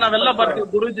 ಸಾನಿಯಾ ನಾವೆಲ್ಲ ಬರ್ತೀವಿ,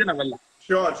 ಗುರುಜಿ ನಾವೆಲ್ಲ.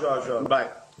 ಶೋರ್ ಬಾಯ್.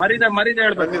 ಮರಿದೆ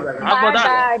ಹೇಳ್ಬೇಕು, ಆಗ್ಬೋದಾ?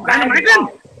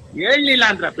 ಹೇಳ್ಲಿಲ್ಲ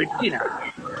ಅಂದ್ರ ಬಿಡ್ತೀನ.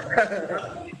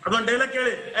 ಅದೊಂದು ಡೈಲಾಗ್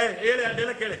ಕೇಳಿ, ಹೇಳಿ ಆ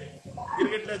ಡೈಲಾಗ್ ಕೇಳಿ.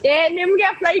 ನಿಮ್ಗೆ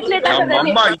ಫ್ಲೈಟ್ ಲೇಟ್ ಆಗುತ್ತೆ.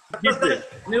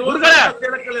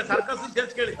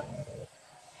 ಸರ್ಕಸ್ ಕೇಳಿ.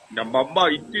 ನಮ್ಮಮ್ಮ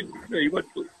ಇದ್ದಿದ್ದು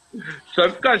ಇವತ್ತು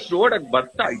ಸರ್ಕಸ್ ನೋಡಕ್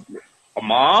ಬರ್ತಾ ಇದ್ಲು.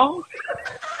 ಅಮ್ಮ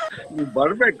ನೀವ್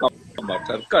ಬರ್ಬೇಕಮ್ಮ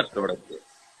ಸರ್ಕಸ್ ನೋಡಕ್ಕೆ.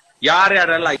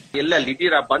 ಯಾರ್ಯಾರೆಲ್ಲ ಎಲ್ಲೆಲ್ಲಿ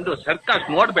ಇದ್ದೀರಾ ಬಂದು ಸರ್ಕಸ್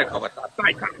ನೋಡ್ಬೇಕು ಅವತ್ತು, ಅರ್ಥ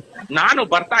ಆಯ್ತಾ? ನಾನು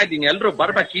ಬರ್ತಾ ಇದ್ದೀನಿ, ಎಲ್ರು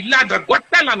ಬರ್ಬೇಕು. ಇಲ್ಲ ಅಂದ್ರೆ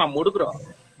ಗೊತ್ತಲ್ಲ ನಮ್ಮ ಹುಡುಗರು,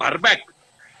 ಬರ್ಬೇಕು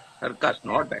ಸರ್ಕಸ್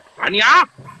ನೋಡ್ಬೇಕು. ಅನ್ಯಾ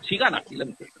ಸಿಗೋಣ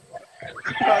film.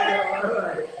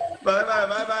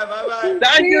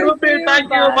 Thank you rupee,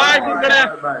 thank you. Bye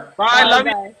bye, love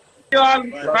you all.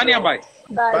 Sania ಬಾಯ್.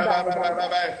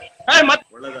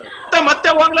 ಮತ್ತೆ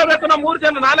ಹೋಗ್ಲೇಬೇಕು ನಾವು 3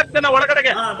 ಜನ 4 ಜನ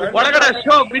ಒಳಗಡೆ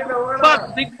ಶೋ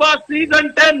ಬಿಗ್ ಬಾಸ್ ಸೀಸನ್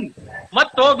 10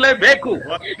 ಮತ್ತೆ ಹೋಗ್ಲೇಬೇಕು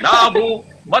ನಾವು.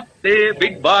 ಮತ್ತೆ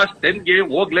ಬಿಗ್ ಬಾಸ್ 10ಗೆ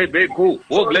ಹೋಗ್ಲೇಬೇಕು.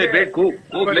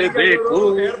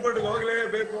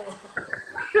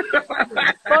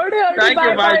 Thank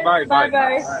you.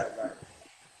 ಬಾಯ್.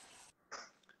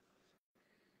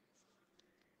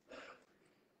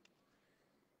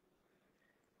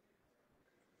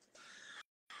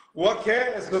 ಓಕೆ,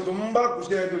 ತುಂಬಾ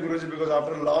ಖುಷಿ ಆಯ್ತು ಗುರುಜಿ, because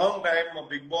after long time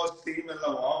big boss team ಎಲ್ಲ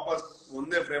ವಾಪಸ್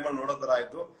ಒಂದೇ ಫ್ರೇಮ್ ಅಲ್ಲಿ ನೋಡೋ ತರ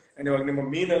ಆಯ್ತು. ಅಂಡ್ ಇವಾಗ ನಿಮ್ಮ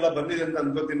ಮೀನೆಲ್ಲ ಬಂದಿದೆ ಅಂತ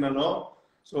ಅನ್ಕೋತೀನಿ ನಾನು.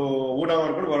 ಸೊ ಊಟ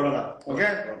ಮಾಡ್ಕೊಂಡು ಹೊರಡೋಣ. ಓಕೆ,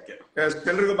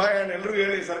 ಎಲ್ರಿಗೂ ಬಾಯ್. ಅಂಡ್ ಎಲ್ರಿಗೂ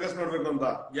ಹೇಳಿ ಸರ್ಕಸ್ ನೋಡ್ಬೇಕು ಅಂತ.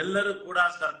 ಎಲ್ಲರೂ ಕೂಡ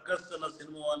ಸರ್ಕಸ್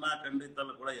ಸಿನಿಮಾವನ್ನ ಖಂಡಿತ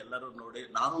ಕೂಡ ಎಲ್ಲರೂ ನೋಡಿ.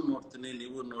 ನಾನು ನೋಡ್ತೀನಿ,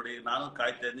 ನೀವು ನೋಡಿ. ನಾನು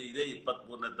ಕಾಯ್ತೇನೆ. ಇದೇ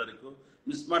 23ನೇ ತಾರೀಕು,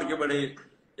 ಮಿಸ್ ಮಾಡ್ಕೋಬೇಡಿ.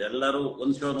 ಎಲ್ಲರೂ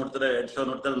 1 ಶೋ ನೋಡ್ತಾರೆ, 2 ಶೋ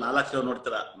ನೋಡ್ತಾರೆ, 4 ಶೋ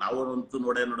ನೋಡ್ತೀರಾ. ನಾವು ಅಂತೂ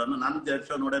ನೋಡೋಣ. ನಾನು 2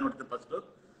 ಶೋ ನೋಡ್ತೀನಿ ಫಸ್ಟ್.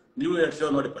 ನೀವು 2 ಶೋ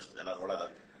ನೋಡಿ ಫಸ್ಟ್. ಎಲ್ಲರೂ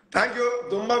ಒಳಗಾಗಿ ಥ್ಯಾಂಕ್ ಯು.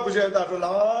 ತುಂಬಾ ಖುಷಿ ಆಯ್ತು. ಆಫ್ಟರ್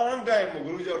ಲಾಂಗ್ ಟೈಮ್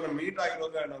ಗುರುಜಿ ಅವ್ರನ್ನ ಮೀಟ್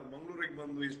ಆಗಿರೋದು. ನಾವು ಮಂಗಳೂರಿಗೆ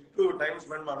ಬಂದು ಇಷ್ಟು ಟೈಮ್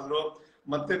ಸ್ಪೆಂಡ್ ಮಾಡಿದ್ರು.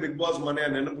 ಮತ್ತೆ ಬಿಗ್ ಬಾಸ್ ಮನೆಯ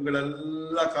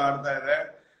ನೆನಪುಗಳೆಲ್ಲ ಕಾಡ್ತಾ ಇದೆ.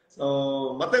 ಸೊ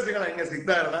ಮತ್ತೆ ಸಿಗೋಣ, ಹಿಂಗೆ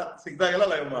ಸಿಗ್ದಾಗೆಲ್ಲ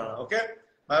ಲೈವ್ ಮಾಡೋಣ. Okay,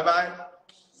 bye.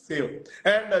 C you.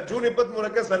 And June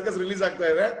 23ಕ್ಕೆ circus release ಆಗ್ತಾ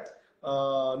ಇದೆ,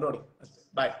 ನೋಡಿ.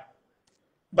 ಬಾಯ್.